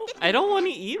 cool. もらってきて。 I don't want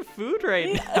to eat food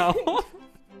right now.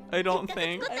 I don't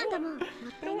think. 作ったんだもん。もっ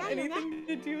I たい don't な want いよね。 anything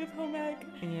to do with home ec.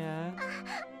 Yeah. あ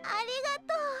りが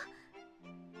と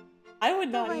I would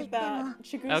not eat that.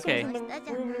 Chigusa Okay. was in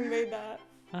the room when we made that. う。ど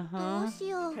Uh-huh. うし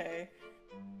よう。 Okay.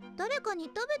 誰かに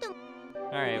食べても。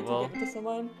 Alright, To well, give it to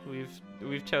someone.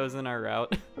 we've chosen our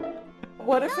route.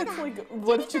 What if it's like,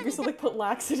 what if Chigusa like put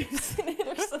laxatives in it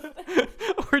or something?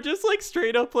 Or just like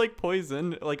straight up like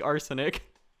poison, like arsenic.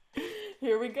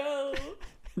 Here we go.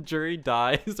 Jury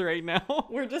dies right now.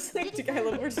 We're just like,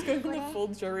 we're just going with the full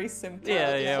jury symptoms.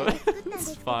 Yeah, yeah. 作ったんで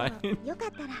す It's けど fine. よか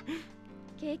ったら。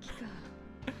ケーキか。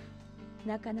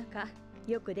なかなか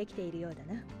よくできているようだ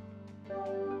な。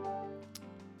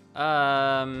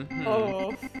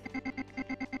Oh.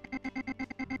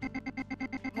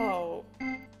 Oh.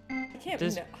 I can't.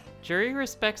 Does No. Jury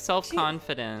respect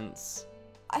self-confidence?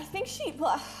 I think she.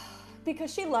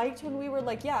 because she liked when we were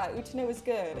like, yeah, Utena was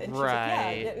good. And she's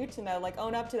like, yeah, Utena, like,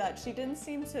 own up to that. She didn't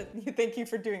seem to... Thank you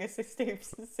for doing a safe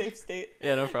state.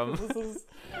 Yeah, no problem. This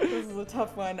is a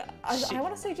tough one. I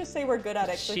want to just say we're good at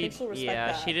it, because I think she'll respect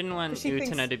that. Yeah, she didn't want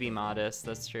Utena to be modest,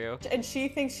 that's true. And she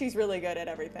thinks she's really good at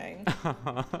everything.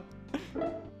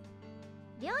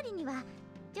 Yeah,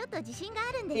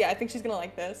 I think she's gonna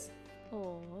like this.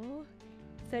 Oh,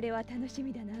 それは楽し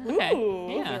みだな。Okay.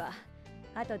 Ooh. Yeah.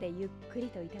 後でゆっくり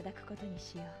といただくことに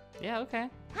しよう。 Yeah, okay.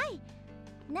 はい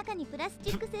中にプラス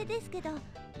チック製ですけど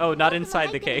Oh, not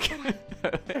inside the cake.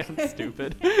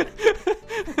 Stupid.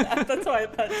 That's why I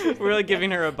thought she was We're like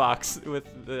giving her a box with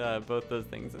both those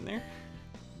things in there.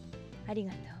 あり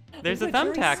がとう。 There's a Look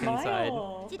at thumbtack Jerry's inside.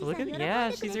 smile. Look at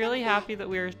yeah, she's really happy that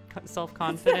we're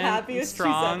self-confident, and happiest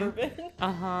strong. she's ever been.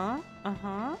 Uh-huh.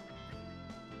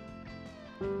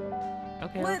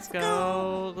 Okay, Let's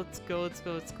let's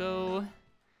go.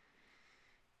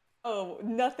 Oh,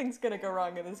 nothing's gonna go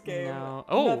wrong in this game. No.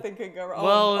 Oh. Nothing can go wrong.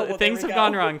 Well, things have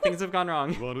gone wrong. Things have gone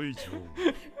wrong.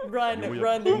 Run,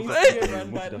 there needs to be a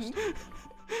run button.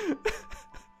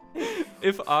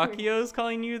 If Akio's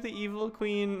calling you the evil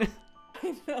queen.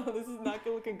 I know, this is not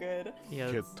looking good.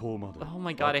 Yeah. Oh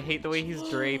my god, I hate the way he's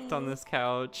draped on this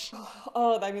couch.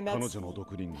 Oh, I mean, that's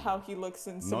how he looks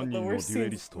in some of the worst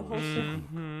scenes.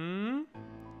 Mm-hmm.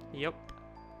 Yep.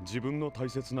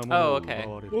 Oh, okay.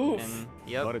 And,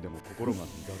 yep.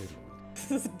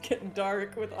 This is getting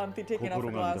dark with Auntie taking off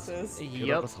her glasses.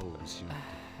 Yep.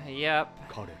 Yep.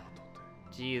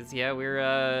 Jeez, yeah, we're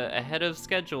ahead of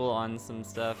schedule on some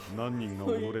stuff.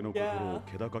 Yeah.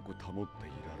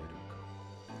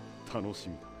 楽し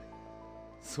みだね。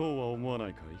そうは思わな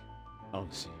いかい？安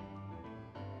心。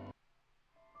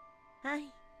は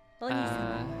い、お兄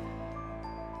様。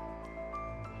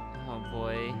Oh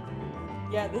boy.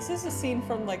 Yeah, this is a scene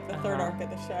from like the third arc of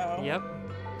the show. Yep.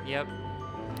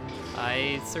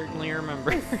 I certainly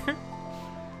remember.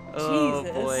 Oh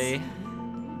Jesus. boy.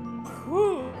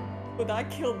 Whew. Well,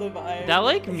 that killed the vibe. That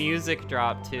like music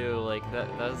drop too, like that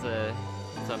was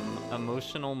it's an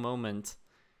emotional moment.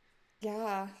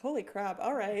 Yeah, holy crap.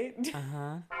 All right.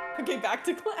 Uh-huh. Okay, back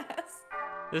to class.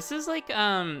 This is like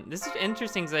this is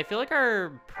interesting because I feel like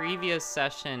our previous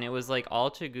session it was like all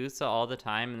Chigusa all the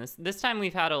time, and this time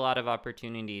we've had a lot of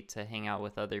opportunity to hang out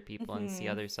with other people and see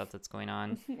other stuff that's going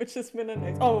on. Which has been a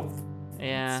nice. Oh.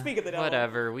 Yeah. Speak of the devil.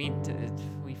 Whatever. We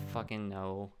fucking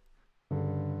know.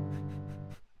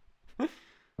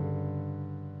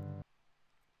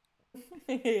 I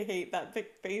hate that big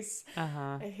face.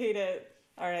 Uh-huh. I hate it.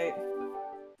 All right.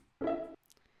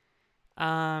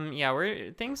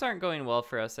 Yeah, things aren't going well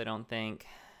for us, I don't think.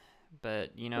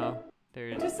 But, you know,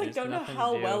 I just like don't know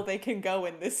how well they can go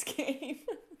in this game.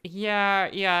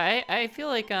 Yeah, I feel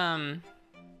like on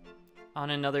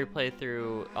another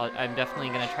playthrough, I'm definitely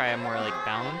gonna try a more like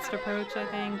balanced approach, I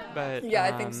think. But yeah,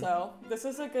 I think so. This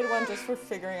is a good one just for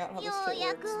figuring out how this shit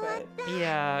works. But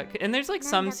yeah, and there's like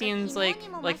some scenes like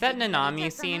that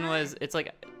Nanami scene was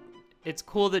it's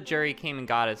cool that Jury came and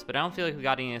got us, but I don't feel like we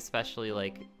got any especially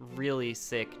like really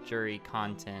sick Jury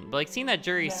content. But like seeing that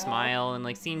Jury smile and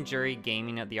like seeing Jury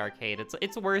gaming at the arcade,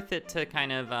 it's worth it to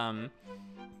kind of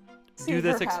do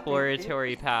this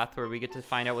exploratory path where we get to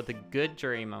find out what the good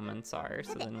Jury moments are,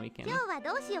 so then we can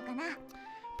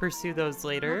pursue those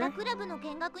later.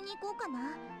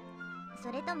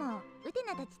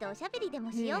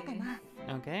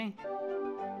 Okay.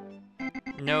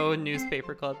 No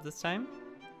newspaper club this time?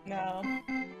 No.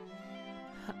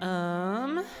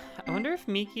 I wonder if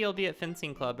Miki will be at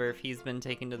fencing club or if he's been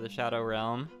taken to the Shadow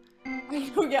Realm.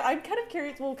 Oh yeah, I'm kind of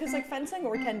curious. Well, because like fencing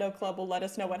or kendo club will let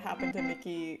us know what happened to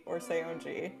Miki or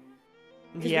Saionji.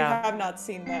 Yeah. We have not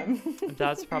seen them.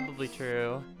 That's probably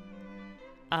true.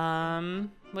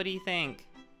 What do you think?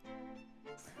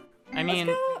 I mean,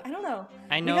 I don't know.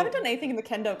 I know we haven't done anything in the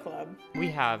kendo club.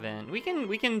 We haven't. We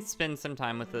can spend some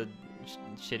time with the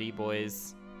shitty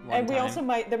boys. And we also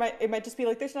might it might just be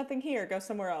like there's nothing here, go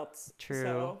somewhere else. True.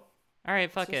 So, all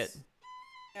right, fuck it.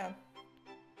 Yeah.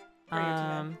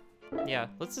 Yeah,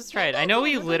 let's just try it. I know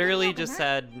we literally just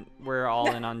said we're all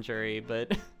in on Jury,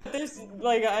 but there's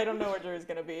like I don't know where Jury's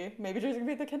gonna be. Maybe Jury's gonna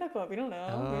be at the kendo club. We don't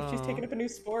know. Maybe she's taking up a new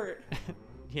sport.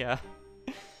 Yeah.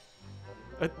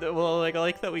 Well, like I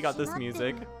like that we got this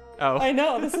music. Oh. I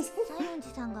know. This is.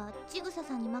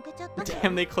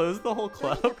 Damn, they closed the whole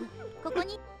club.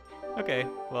 Okay,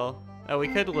 well, we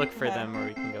could look for them or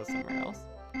we can go somewhere else.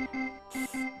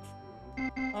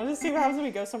 I'll just see what happens when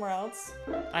we go somewhere else.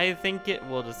 I think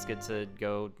we'll just get to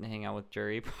go hang out with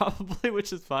Jury probably,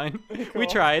 which is fine. Cool. We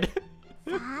tried.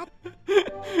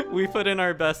 We put in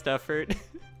our best effort.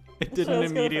 It didn't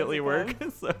immediately work,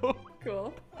 so...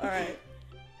 Cool. Alright.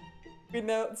 We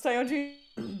know Saionji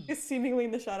is seemingly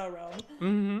in the Shadow Realm.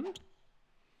 Mm-hmm.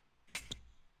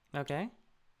 Okay.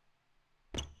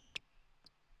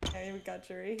 Okay, we got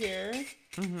Juri here.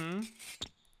 Mm-hmm.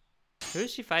 Who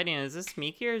is she fighting? Is this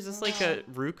Miki or is this like a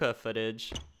Ruka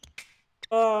footage?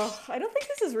 Oh, I don't think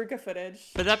this is Ruka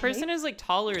footage. But that person is like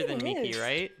taller than Miki,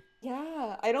 right?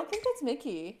 Yeah, I don't think that's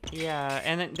Miki. Yeah,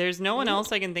 and then there's no one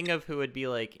else I can think of who would be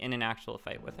like in an actual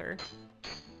fight with her.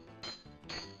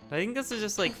 I think this is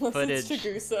just like footage. Unless it's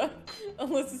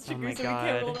Chigusa, we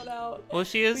can't rule that out. Well,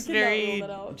 she is very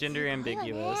gender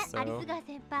ambiguous, so.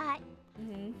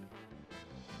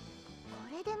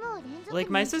 Like,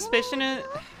 my suspicion is...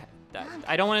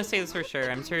 I don't want to say this for sure.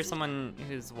 I'm sure someone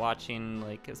who's watching,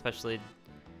 like, especially...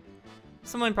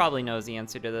 Someone probably knows the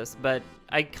answer to this, but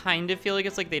I kind of feel like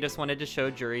it's like they just wanted to show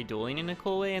Juri dueling in a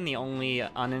cool way, and the only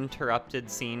uninterrupted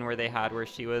scene where they had where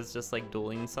she was just, like,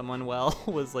 dueling someone well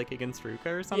was, like, against Ruka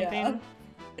or something.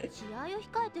 Yeah.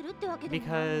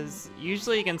 Because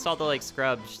usually against all the, like,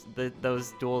 scrubs,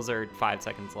 those duels are 5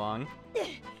 seconds long.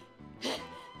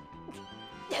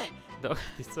 Though,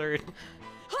 these are...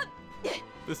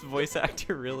 This voice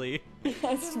actor really...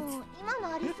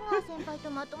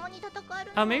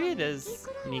 Oh, maybe it is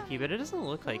Miki, but it doesn't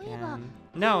look like him.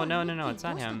 No, it's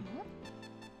not him.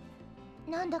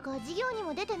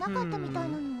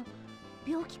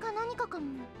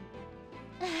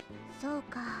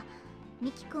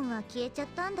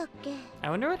 I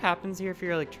wonder what happens here if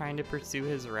you're like trying to pursue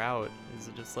his route. Is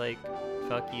it just like,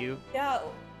 fuck you? Yeah.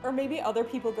 Or maybe other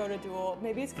people go to duel.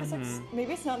 Maybe it's because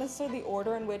maybe it's not necessarily the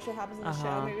order in which it happens in the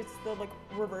show. Maybe it's the like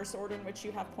reverse order in which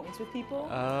you have points with people.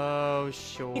 Oh,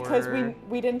 sure. Because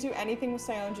we didn't do anything with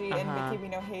Saionji, and Miki we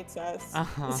know hates us.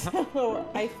 So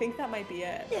I think that might be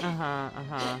it.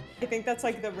 I think that's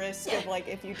like the risk of like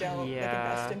if you don't like,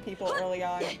 invest in people early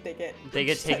on, they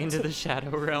get taken to the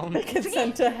Shadow Realm. They get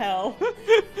sent to hell.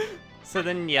 So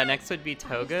then, yeah, next would be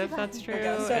Toga, if that's true.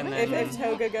 Okay, so and then... if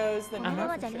Toga goes, then you know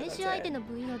for sure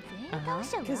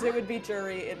that's it. Because it would be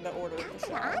Juri in the order of the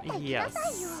show. Yes.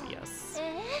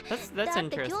 That's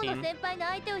interesting.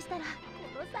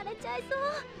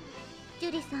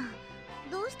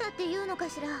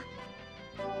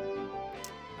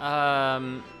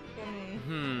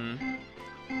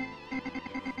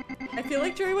 I feel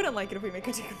like Juri wouldn't like it if we make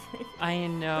her take a break. I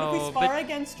know. But if we spar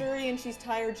against Juri and she's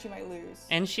tired, she might lose.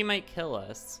 And she might kill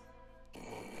us.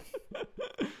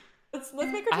 Let's make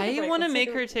her take a break. I want to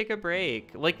make her take a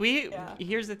break. Like,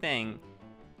 here's the thing.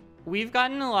 We've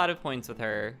gotten a lot of points with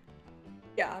her.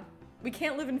 Yeah. We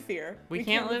can't live in fear. We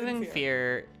can't live in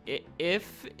fear.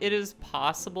 If it is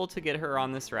possible to get her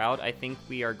on this route, I think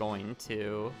we are going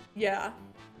to. Yeah.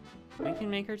 We can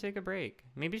make her take a break.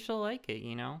 Maybe she'll like it,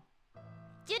 you know?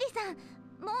 Juri-san,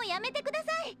 もうやめてくだ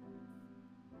さい。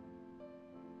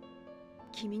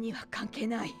君には関係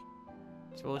ない。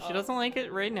 Well, she doesn't like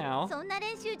it right now. そんな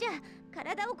練習じゃ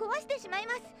体を壊してしまい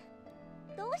ます。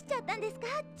どうしちゃったんですか、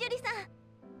ジュリさん。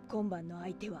今晩の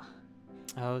相手は。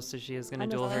Oh, so she is gonna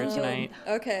duel her tonight.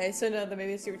 Okay, so no, then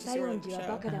maybe see what you see on the show.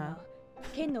 バカだが、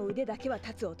剣の腕だけは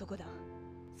立つ男だ。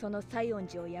その西園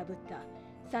寺を破った。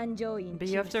But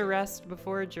you have to rest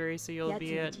before Juri, so you'll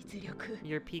be at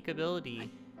your peak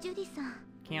ability.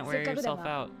 Can't wear yourself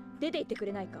out.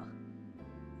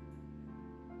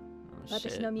 Oh,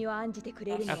 shit.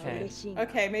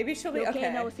 Okay, maybe she'll be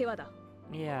okay.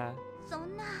 Yeah.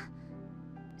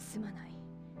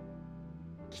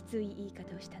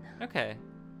 Okay.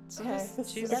 So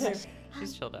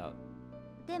she's chilled out.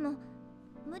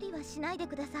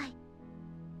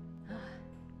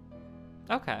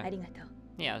 Okay.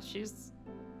 Yeah,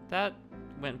 that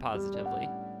went positively.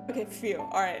 Okay, phew.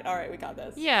 Alright, we got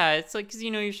this. Yeah, it's like, cause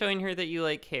you know, you're showing her that you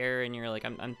like care and you're like,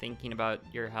 I'm thinking about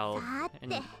your health.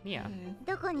 And yeah.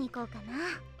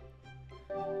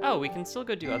 Oh, we can still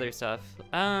go do other stuff.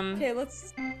 Okay,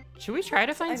 let's... Should we try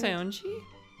to find Saionji?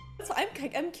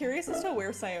 I'm curious as to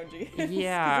where Saionji is.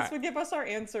 Yeah. This would give us our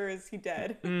answer, is he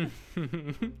dead? I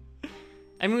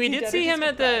mean, we did see him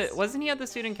at wasn't he at the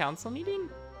student council meeting?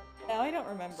 No, I don't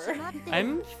remember.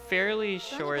 I'm fairly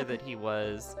sure that he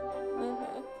was.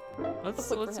 Let's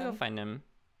go find him.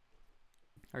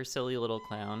 Our silly little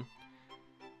clown.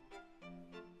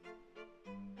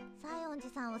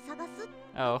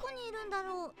 Oh.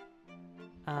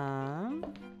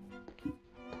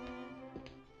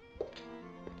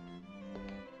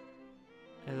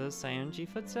 Are those Saionji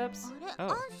footsteps?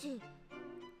 Oh. Interesting.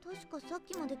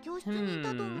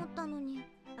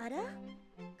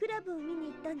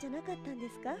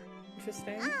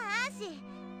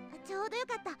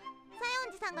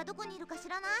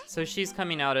 So she's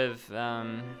coming out of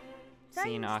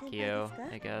seeing Akio,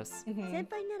 I guess. 先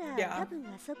輩な Yeah. ら多分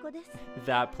あそこです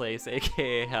That place,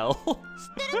 aka hell. 知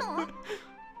ってるの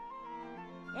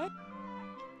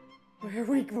Where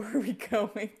are we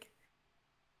going?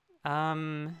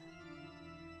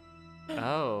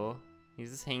 Oh,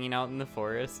 he's just hanging out in the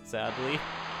forest, sadly.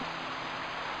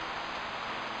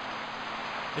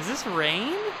 Is this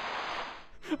rain?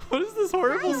 What is this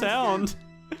horrible sound?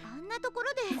 あんなとこ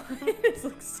ろで It's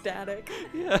like static.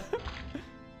 Yeah.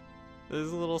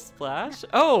 There's a little splash.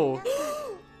 Oh!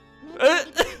 目が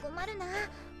見て困るな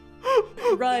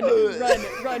Run button.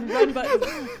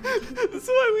 That's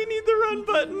why we need the run 濡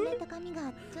button. れた髪が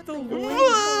ちょっと The 色々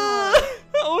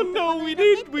Oh no, we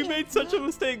made such a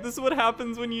mistake. This is what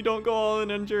happens when you don't go all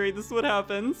in on Jury. This is what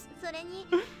happens. それに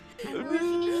お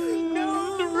尻についた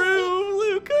No, the room,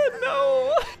 Luca,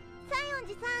 no. 西園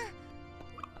寺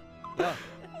さん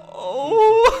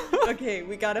Oh. Okay,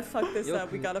 we gotta fuck this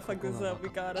up. We gotta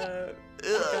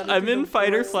I'm do in the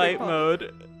fight or force flight pop.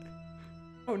 mode.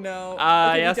 Oh no.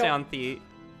 Yes, we Anthi.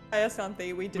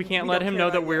 Asante, we We can't let him know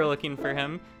that we're looking for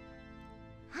him.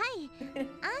 はい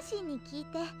アンシーに聞い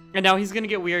て And now he's gonna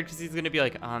get weird because he's gonna be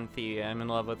like, Anthi, I'm in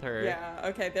love with her. Yeah,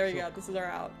 okay, there you go. This is our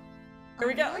out. Here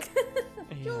we go.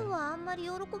 今日はあんまり喜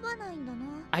ばないんだな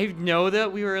I know that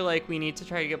we were like, we need to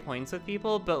try to get points with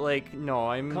people, but like, no,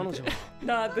 I'm... 彼女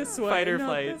Not this way. Fight or not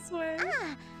flight. this way. あ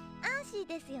あアンシー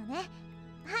ですよね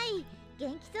はい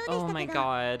元気そうで Oh した my けど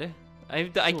god. I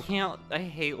can't, I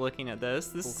hate looking at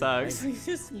this. This sucks. He's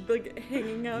just like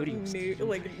hanging out nude,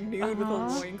 like nude with a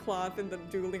Uh-huh. loincloth in the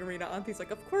dueling arena. Auntie's like,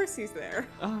 of course he's there.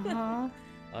 Uh-huh.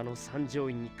 あの三条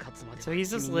院に勝つまで So he's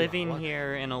just 君には living わかる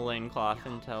here in a loincloth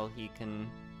until he can...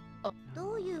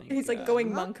 どういう He's like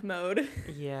going monk mode.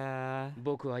 Yeah.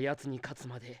 僕は奴に勝つ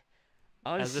まで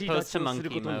安 As 心 opposed 立ち to をする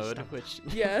monkey ことにした mode, which...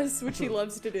 Yes, which he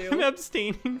loves to I'm do.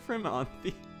 abstaining from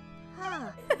Anthi.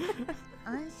 はあ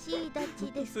安心立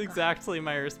ちで That's すか exactly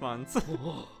my response. お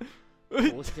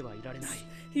おこうしてはいられない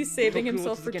He's saving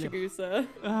himself for 僕を続ければ Chigusa.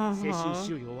 精神 Uh-huh.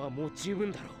 収容はもう十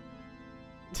分だろ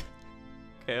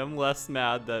Okay, I'm less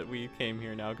mad that we came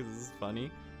here now because this is funny.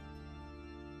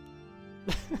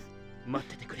 う待っ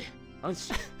ててくれ安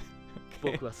心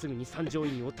僕はすぐに三条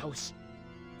院を倒し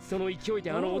その勢い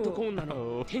であの男女の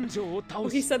Oh. 天井を Oh, 倒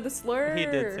he し said the slur. He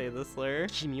did say the slur.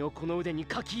 君をこの腕に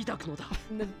書き抱くのだ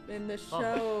In the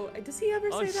show. Does he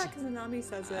ever say that? Because Anami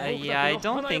says it. Yeah, I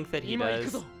don't think that he 今行く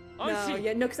does. ぞ No, 安心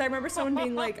yeah, no, because I remember someone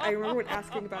being like, I remember when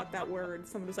asking about that word,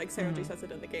 someone was like, Saionji says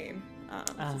it in the game.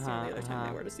 It's just the only other time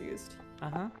that word is used.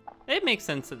 Uh-huh. It makes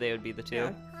sense that they would be the two.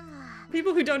 Yeah. は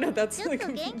People who don't know that's Just like so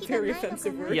a genki very ga nai no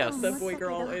offensive kana word. Yes. The boy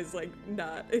girl is like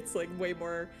not, it's like way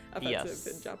more offensive Yes.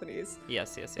 in Japanese.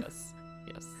 Yes. Yes.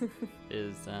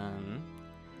 Is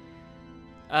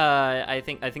I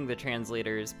think the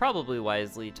translators probably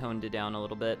wisely toned it down a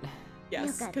little bit.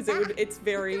 Yes, Yukata. because it's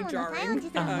very Itomo no jarring,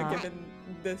 Saionji-san. Uh-huh. given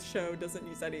this show doesn't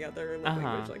use any other Uh-huh.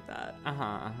 language like that.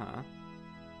 Uh-huh.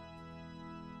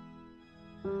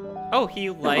 Oh, he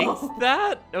likes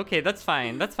that? Okay, that's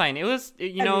fine. That's fine. It was,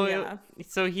 you I know, mean, yeah.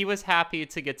 so he was happy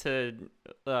to get to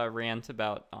rant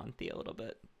about Anthi a little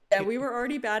bit. Yeah, we were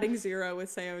already batting 0 with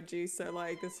Saionji, so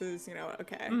like this is, you know,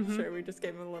 okay, Mhm. sure, we just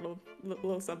gave him a little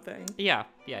something. Yeah.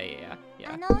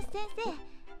 あの先生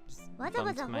わざ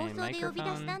わざ Bumped 放 my 送で呼び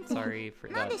出しな microphone. んて Sorry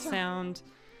for なん that でしょう sound.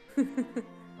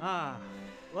 あ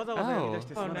あ、わざわざ呼び出し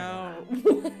てす Oh まないが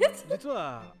no. What? 実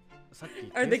はさっき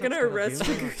Are they 警察 gonna から arrest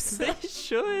電話が Chigusa? They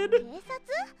should. 警察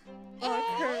Lock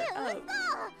her 嘘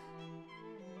up.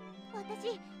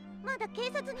 私まだ警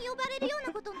察に呼ばれるよう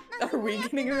なことなん Are ても we やっ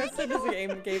て getting ない arrested? Does the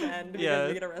game end because Yeah.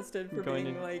 we get arrested for Going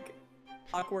being to- like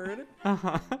awkward?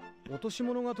 Uh-huh. 落とし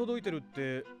物が届いてるっ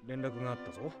て連絡があっ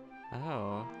たぞ。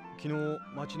 Oh. 昨日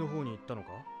町の方に行ったのか？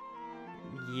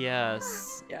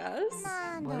 Yes. Yes.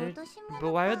 なんだ What 落 did, とし物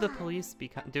but why would the か police be...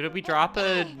 Did we drop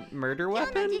a murder 今日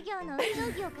の weapon? 授業の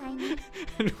競技を買いに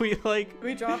And we like...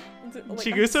 We dropped. Like,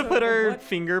 Chigusa put our what?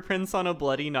 fingerprints on a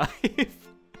bloody knife.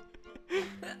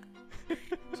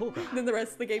 そうか。 Then the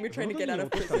rest of the game, you're trying to get out of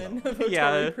prison, of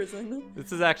Yeah. Otori prison.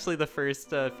 This is actually the first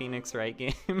Phoenix Wright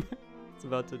game. It's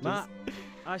about to ま just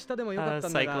あ明日でもよかった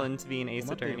んだ cycle が、 into being ace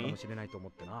困っているか attorney. もしれないと思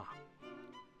ってな。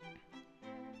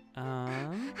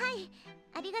はい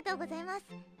ありがとうございます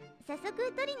早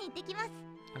速取りに行ってきます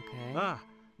Okay. ああ、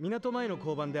港前の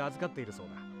交番で預かっているそう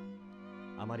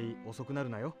だ。あまり遅くなる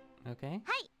なよ。 Okay. は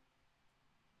い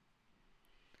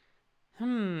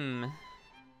Hmm.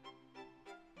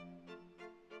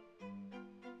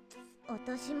 落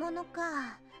とし物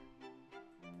か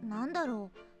なんだ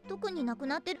ろう特になく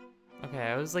なってる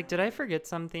Okay, I was like, did I forget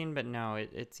something? But no,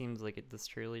 it seems like this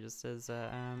truly just is,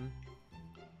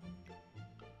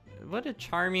 what a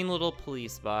charming little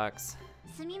police box.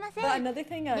 Another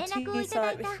thing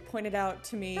Tisa pointed out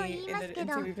to me in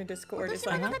the Evening Discord is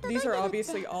like, these are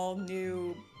obviously all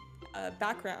new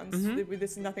backgrounds.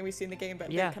 This is nothing we see in the game, but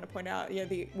they kind of point out,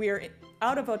 we are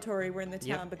out of Otori, we're in the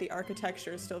town, but the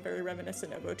architecture is still very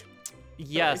reminiscent of Otori.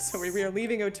 Yes. So we are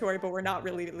leaving Otori, but we're not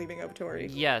really leaving Otori.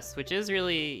 Yes, which is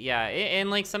really, and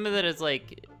like some of that is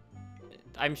like,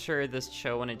 I'm sure this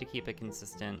show wanted to keep a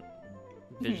consistent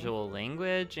visual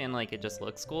language and like it just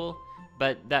looks cool.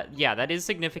 But that is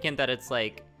significant that it's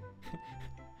like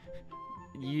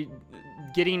you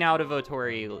getting out of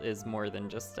Otori is more than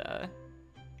just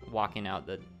walking out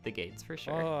the gates for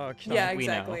sure. Yeah,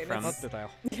 exactly. From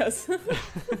yes.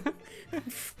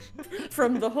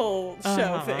 From the whole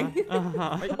show thing.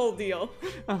 The whole deal.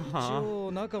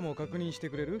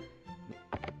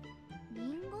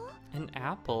 An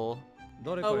apple.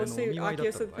 Oh, we'll see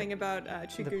Akio said the thing about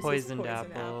Chigusa's the poisoned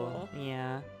apple.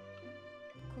 Yeah.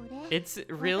 It's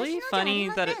really funny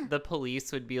that the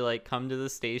police would be like, come to the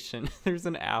station, there's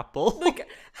an apple. Like,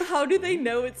 how do they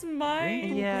know it's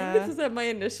mine? Yeah. Does it have my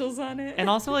initials on it? And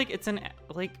also, like, it's an,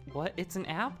 like, what? It's an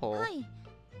apple.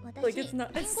 Like, it's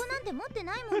not. This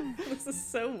is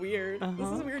so weird. This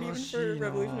is weird even for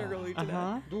Revolutionary Girl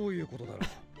Utena.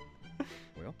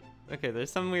 Okay,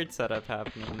 there's some weird setup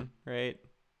happening, right?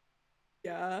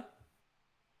 Yeah.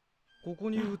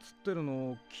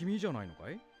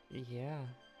 Yeah.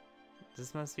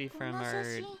 This must be from our...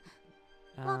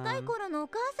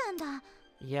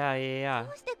 Yeah.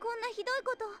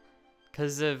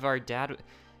 Because of our dad...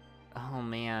 Oh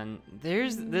man,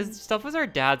 this stuff with our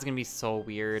dad's gonna be so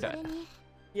weird.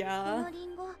 Yeah.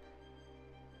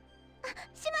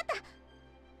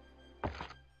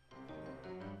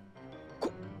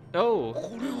 Oh!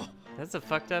 That's a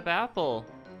fucked up apple.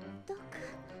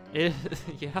 Yeah.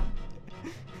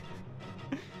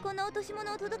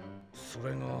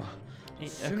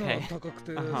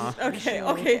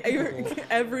 Okay.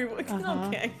 Everyone.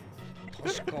 Okay.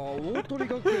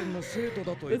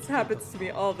 This happens to me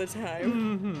all the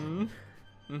time.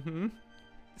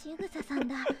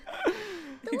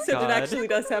 Except it actually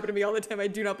does happen to me all the time. I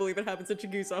do not believe it happens to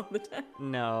Chigusa all the time.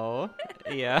 No.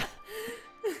 Yeah.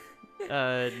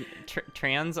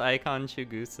 Trans icon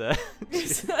Chigusa.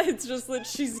 It's just that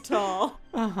she's tall.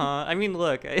 I mean,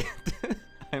 look,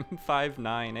 I'm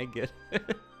 5'9". I get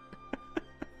it.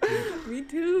 Me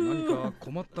too.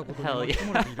 Hell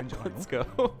yeah. Let's go,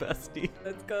 bestie.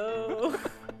 Let's go.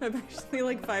 I'm actually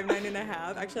like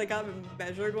 5'9.5". Actually, I got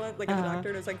measured one, like at the doctor,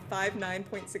 and it was like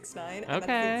 5'9.69". And that's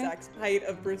the exact height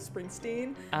of Bruce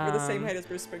Springsteen. We're the same height as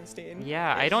Bruce Springsteen.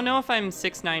 Yeah, I don't know if I'm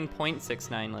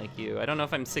 6'9.69" like you. I don't know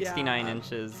if I'm 69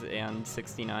 inches and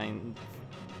 69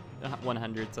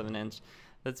 100ths of an inch.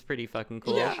 That's pretty fucking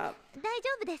cool. Yeah.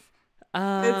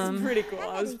 It's pretty cool.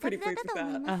 I was pretty pleased with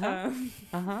that.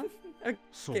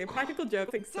 Okay, practical joke,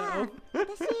 I think so.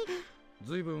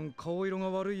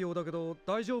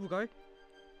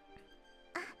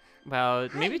 Wow,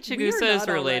 maybe Chigusa is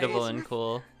relatable and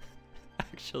cool.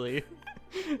 Actually.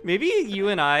 Maybe you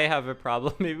and I have a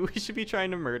problem. Maybe we should be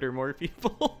trying to murder more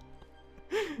people.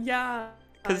 Yeah.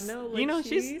 Because, you know,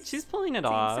 she's pulling it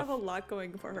off. She have a lot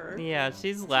going for her. Yeah,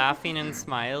 she's laughing and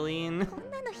smiling.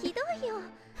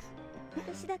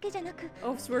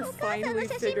 Oh, so we're finally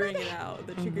figuring it out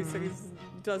that Chigusa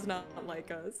does not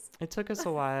like us. It took us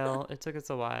a while.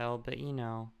 But you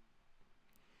know.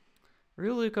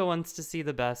 Ryuluka wants to see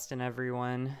the best in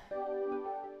everyone.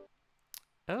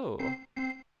 Oh.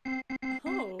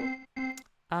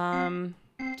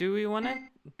 Do we want to...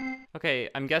 Okay,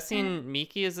 I'm guessing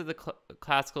Miki is at the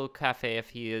classical cafe if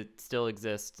he still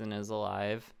exists and is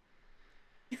alive.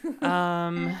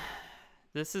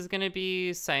 This is gonna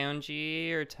be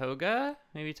Saionji or Toga?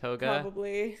 Maybe Toga?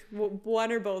 Probably. One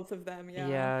or both of them, yeah.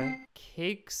 Yeah.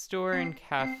 Cake store and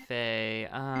cafe.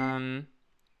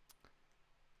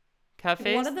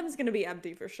 Cafe. One of them is gonna be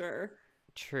empty for sure.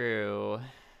 True.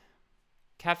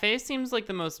 Cafe seems like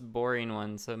the most boring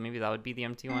one, so maybe that would be the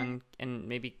empty one. And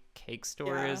maybe cake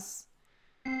store is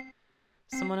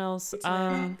someone else.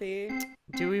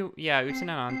 Do we... Yeah,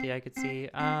 Utena I could see.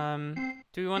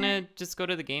 Do we want to just go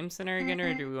to the game center again,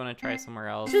 or do we want to try somewhere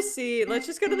else? Just see. Let's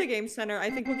just go to the game center. I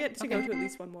think we'll get to go to at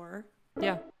least one more.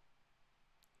 Yeah.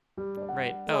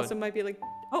 Right. It also might be like...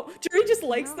 Oh, Juri just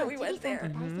likes that we went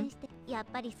there.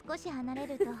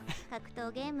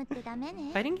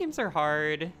 Fighting games are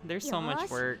hard. There's so much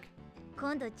work.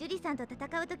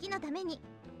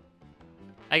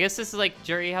 I guess this is like,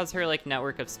 Juri has her like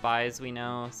network of spies we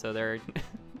know, so they're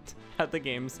at the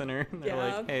game center. They're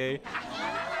like, hey,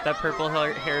 that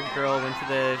purple-haired girl went to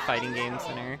the fighting game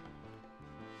center.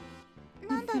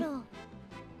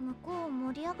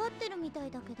 嫌がってるみた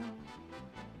いだけど。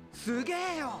すげ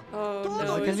えよ。 Oh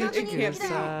no, Look at it can't be.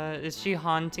 Chigusa. Is she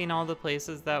haunting all the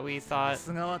places that we thought? さ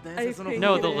すがは伝説の I think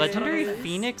No, it the is. legendary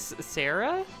Phoenix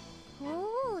Sarah?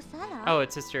 おお、サラ。 Oh,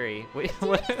 it's just Jury. Wait,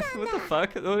 what the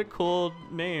fuck? What a cool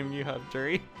name you have,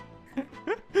 Jury.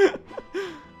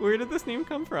 Where did this name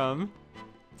come from?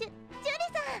 ジュリ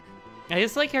さん。 I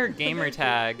just like her gamer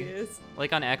tag. Yes.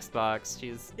 Like on Xbox,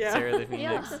 she's Yeah. Sarah the い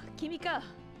や Phoenix. 君か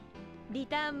リ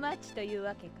ターンマッチという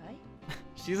わけかい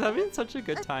She's having such a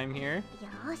good time here. よ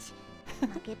ーし。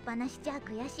負けっぱなしじゃ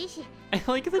悔しいし。 I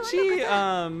like that she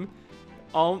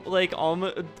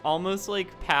almost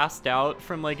like passed out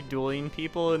from like dueling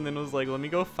people and then was like, let me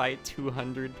go fight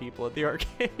 200 people at the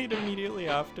arcade immediately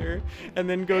after and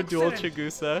then go duel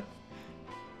Chigusa.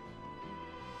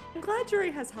 I'm glad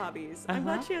Jury has hobbies. I'm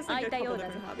glad Uh-huh. she has like a Aita couple Yoda.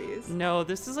 different hobbies. No,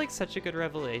 this is like such a good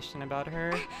revelation about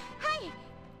her. はい。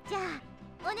じゃあ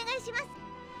お願いします。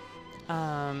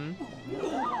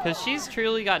 Because she's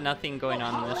truly got nothing going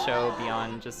on in the show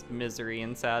beyond just misery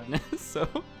and sadness, so.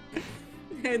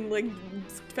 And like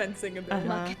fencing a bit.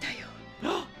 Uh-huh. 負けたよ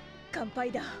乾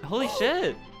杯だ Holy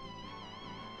shit!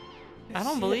 I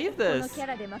don't believe この this. キャ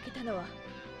ラで負けたのは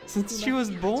Since she was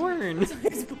born.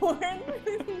 He's born.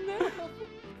 No.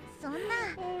 そんな。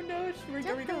 Oh no, she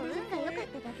ちょっ Rigo と運 doesn't が良か play. っ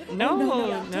ただけで。 No,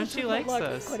 no. no, she likes こ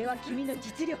us. れは君の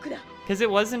実力だ Because it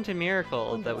wasn't a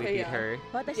miracle that we beat Yeah. her.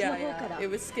 私の Yeah, 方から yeah.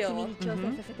 It was 君 skill. に挑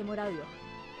戦させてもらうよ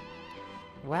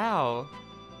Wow.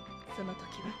 その時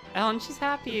は Ellen, she's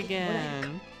happy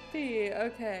again. P.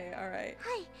 Okay, all right.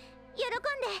 はい。喜ん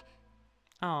で。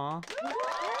 Aw.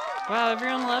 Wow,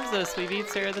 everyone loves us. We beat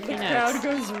Sarah the The crowd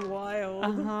Phoenix. goes wild.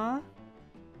 Uh-huh.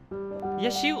 Yeah,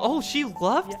 she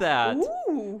loved that.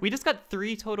 Ooh. We just got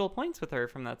 3 total points with her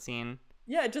from that scene.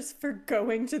 Yeah, just for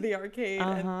going to the arcade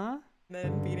and Uh-huh.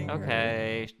 then beating her.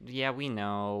 Okay. Yeah, we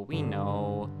know. We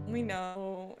know. We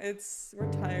know.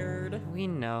 We're tired. We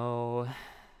know.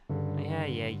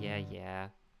 Yeah.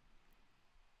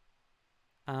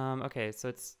 Okay, so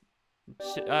it's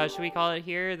should we call it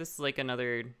here? This is like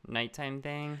another nighttime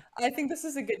thing. I think this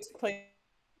is a good place.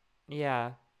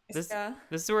 Yeah. This Yeah.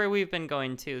 this is where we've been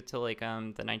going to like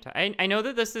the nighttime. I know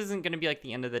that this isn't gonna be like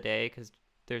the end of the day because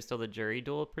there's still the jury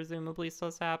duel presumably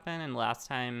supposed to happen, and last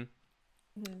time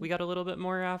we got a little bit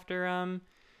more after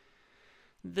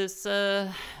this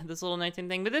little nighttime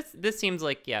thing. But this seems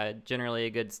like generally a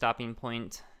good stopping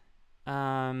point.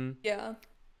 Yeah.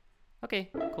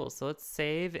 Okay, cool. So let's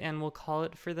save and we'll call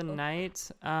it for the night.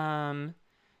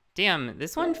 Damn,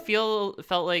 this one felt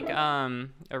like a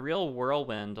real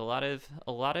whirlwind. A lot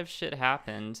of shit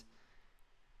happened.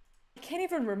 I can't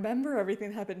even remember everything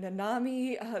that happened.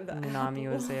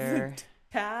 Nanami was there.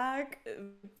 Tag.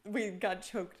 We got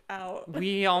choked out.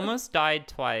 We almost died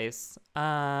twice.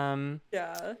 Yeah.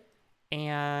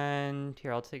 And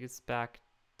here, I'll take us back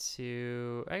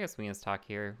to, I guess we can just talk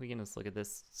here. We can just look at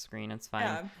this screen. It's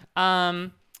fine.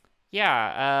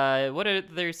 Yeah. What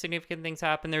other significant things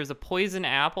happened? There was a poison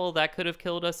apple that could have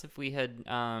killed us if we had,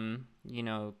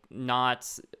 not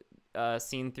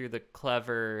seen through the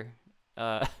clever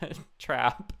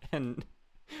trap and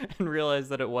realized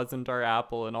that it wasn't our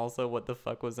apple, and also what the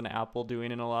fuck was an apple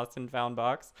doing in a lost and found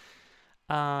box.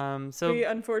 So We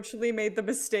unfortunately made the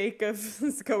mistake of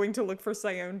going to look for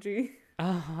Saionji.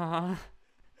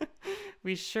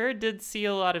 We sure did see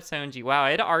a lot of Saionji. Wow,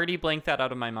 I had already blanked that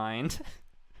out of my mind.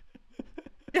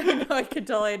 No, I could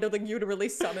tell. I don't think you'd really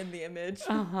summon the image.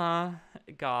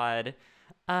 God.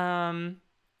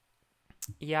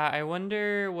 Yeah, I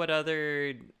wonder what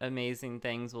other amazing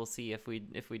things we'll see if we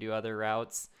do other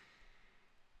routes.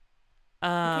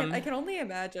 I can only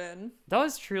imagine. That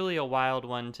was truly a wild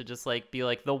one to just like be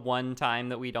like the one time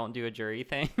that we don't do a jury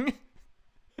thing.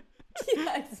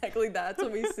 Yeah, exactly. That's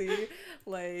what we see.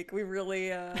 Like we really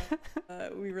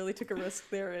took a risk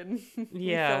there and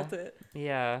we felt it.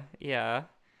 Yeah.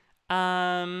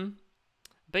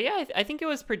 But yeah, I think it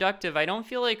was productive. I don't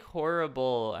feel like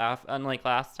horrible, unlike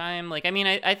last time. Like, I mean,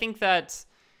 I think that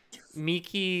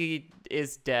Miki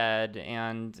is dead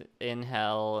and in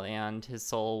hell, and his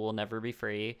soul will never be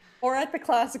free. Or at the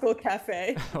classical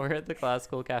cafe. Or at the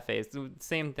classical cafe.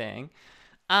 Same thing.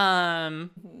 And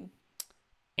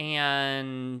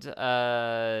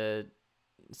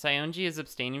Saionji is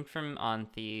abstaining from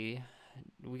Anthi.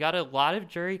 We got a lot of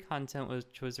jury content,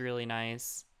 which was really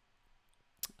nice.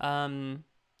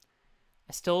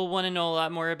 I still want to know a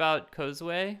lot more about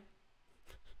Kozue.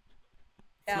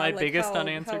 It's my like biggest how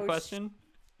unanswered question.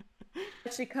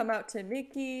 She come out to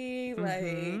Miki,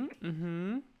 like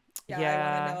Yeah,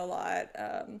 I want to know a lot.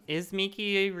 Is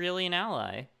Miki really an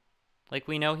ally? Like,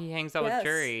 we know he hangs out with Yes.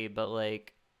 Jury, but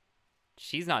like,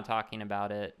 she's not talking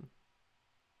about it.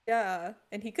 Yeah,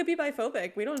 and he could be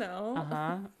biphobic. We don't know.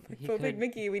 Biphobic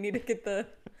Mickey. We need to get the.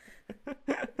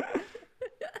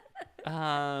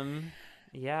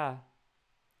 Yeah.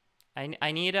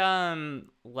 I need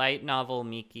light novel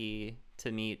Miki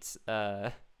to meet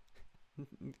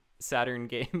Saturn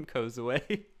game Kozue.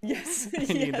 Yes. I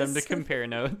need them to compare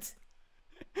notes.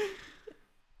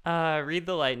 Read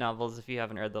the light novels if you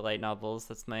haven't read the light novels.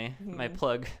 That's my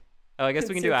plug. Oh, I guess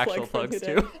we can do actual plugs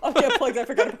too. Oh yeah, plugs. I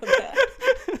forgot about that.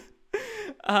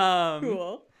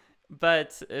 Cool.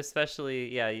 But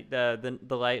especially, yeah, the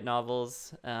light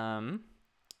novels.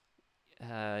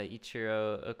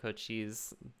 Ichiro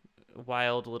Okochi's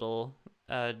wild little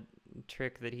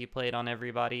trick that he played on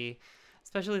everybody.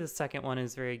 Especially the second one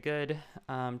is very good.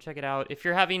 Check it out. If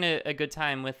you're having a good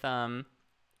time with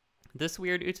this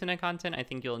weird Utena content, I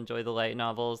think you'll enjoy the light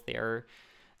novels. They are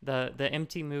the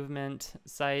Empty Movement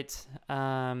site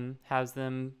has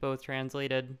them both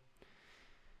translated.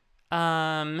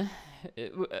 I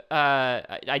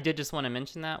did just want to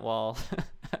mention that while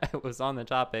I was on the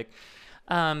topic.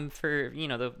 For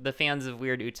the fans of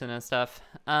weird Utena stuff.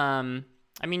 I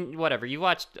mean, whatever. You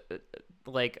watched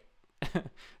like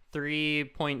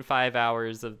 3.5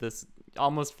 hours of this,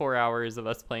 almost 4 hours of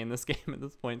us playing this game at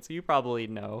this point, so you probably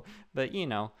know. But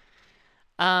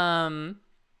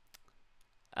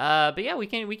but yeah, we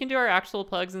can do our actual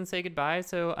plugs and say goodbye.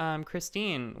 So,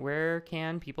 Christine, where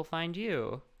can people find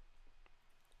you?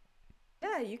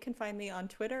 Yeah, you can find me on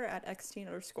Twitter at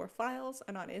xteen_files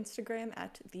and on Instagram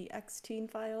at the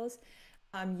xteenfiles.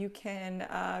 You can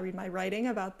read my writing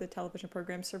about the television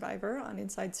program Survivor on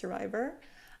Inside Survivor.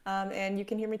 And you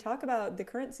can hear me talk about the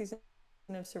current season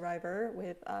of Survivor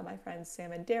with my friends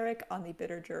Sam and Derek on the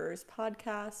Bitter Jurors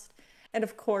podcast. And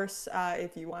of course,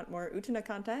 if you want more Utena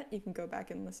content, you can go back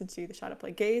and listen to the Shot Up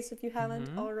Play Gaze if you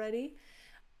haven't already.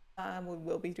 We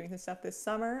will be doing this stuff this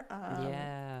summer.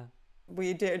 Yeah.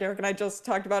 Derek and I just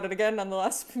talked about it again on the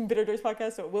last Bitter Jurors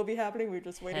podcast, so it will be happening. We're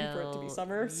just waiting for it to be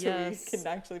summer so we can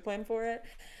actually plan for it.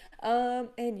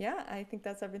 And yeah, I think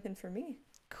that's everything for me.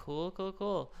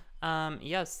 Cool.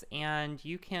 Yes, and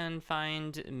you can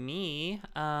find me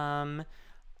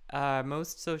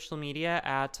most social media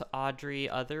at Audrey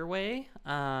Otherway.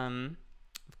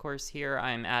 Of course, here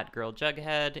I'm at Girl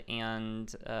Jughead,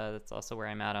 and that's also where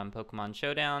I'm at on Pokemon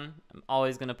Showdown. I'm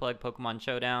always going to plug Pokemon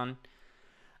Showdown.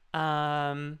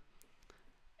 And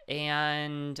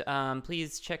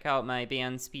please check out my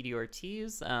band Speedy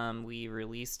Ortiz. We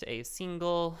released a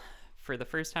single for the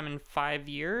first time in 5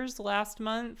 years last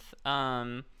month.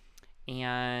 And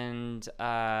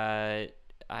I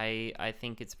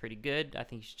think it's pretty good. I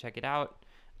think you should check it out.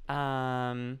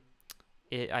 I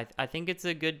think it's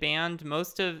a good band.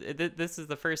 Most of this is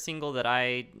the first single that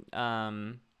I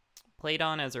played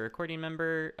on as a recording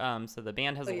member. So the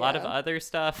band has a lot of other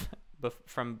stuff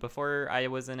from before I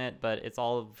was in it, but it's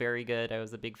all very good. I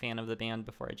was a big fan of the band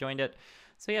before I joined it.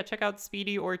 So yeah, check out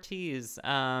Speedy Ortiz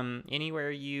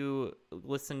anywhere you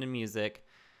listen to music.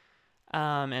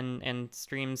 And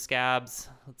stream Scabs.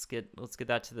 Let's get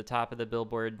that to the top of the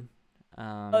Billboard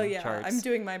charts. I'm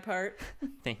doing my part.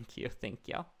 Thank you.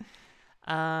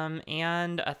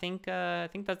 And I think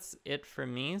that's it for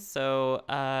me. So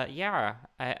yeah,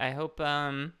 I hope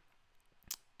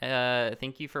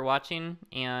thank you for watching,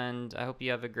 and I hope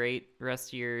you have a great rest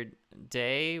of your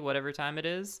day, whatever time it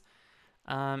is.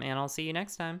 And I'll see you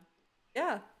next time.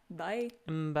 Yeah. Bye.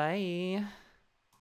 Bye.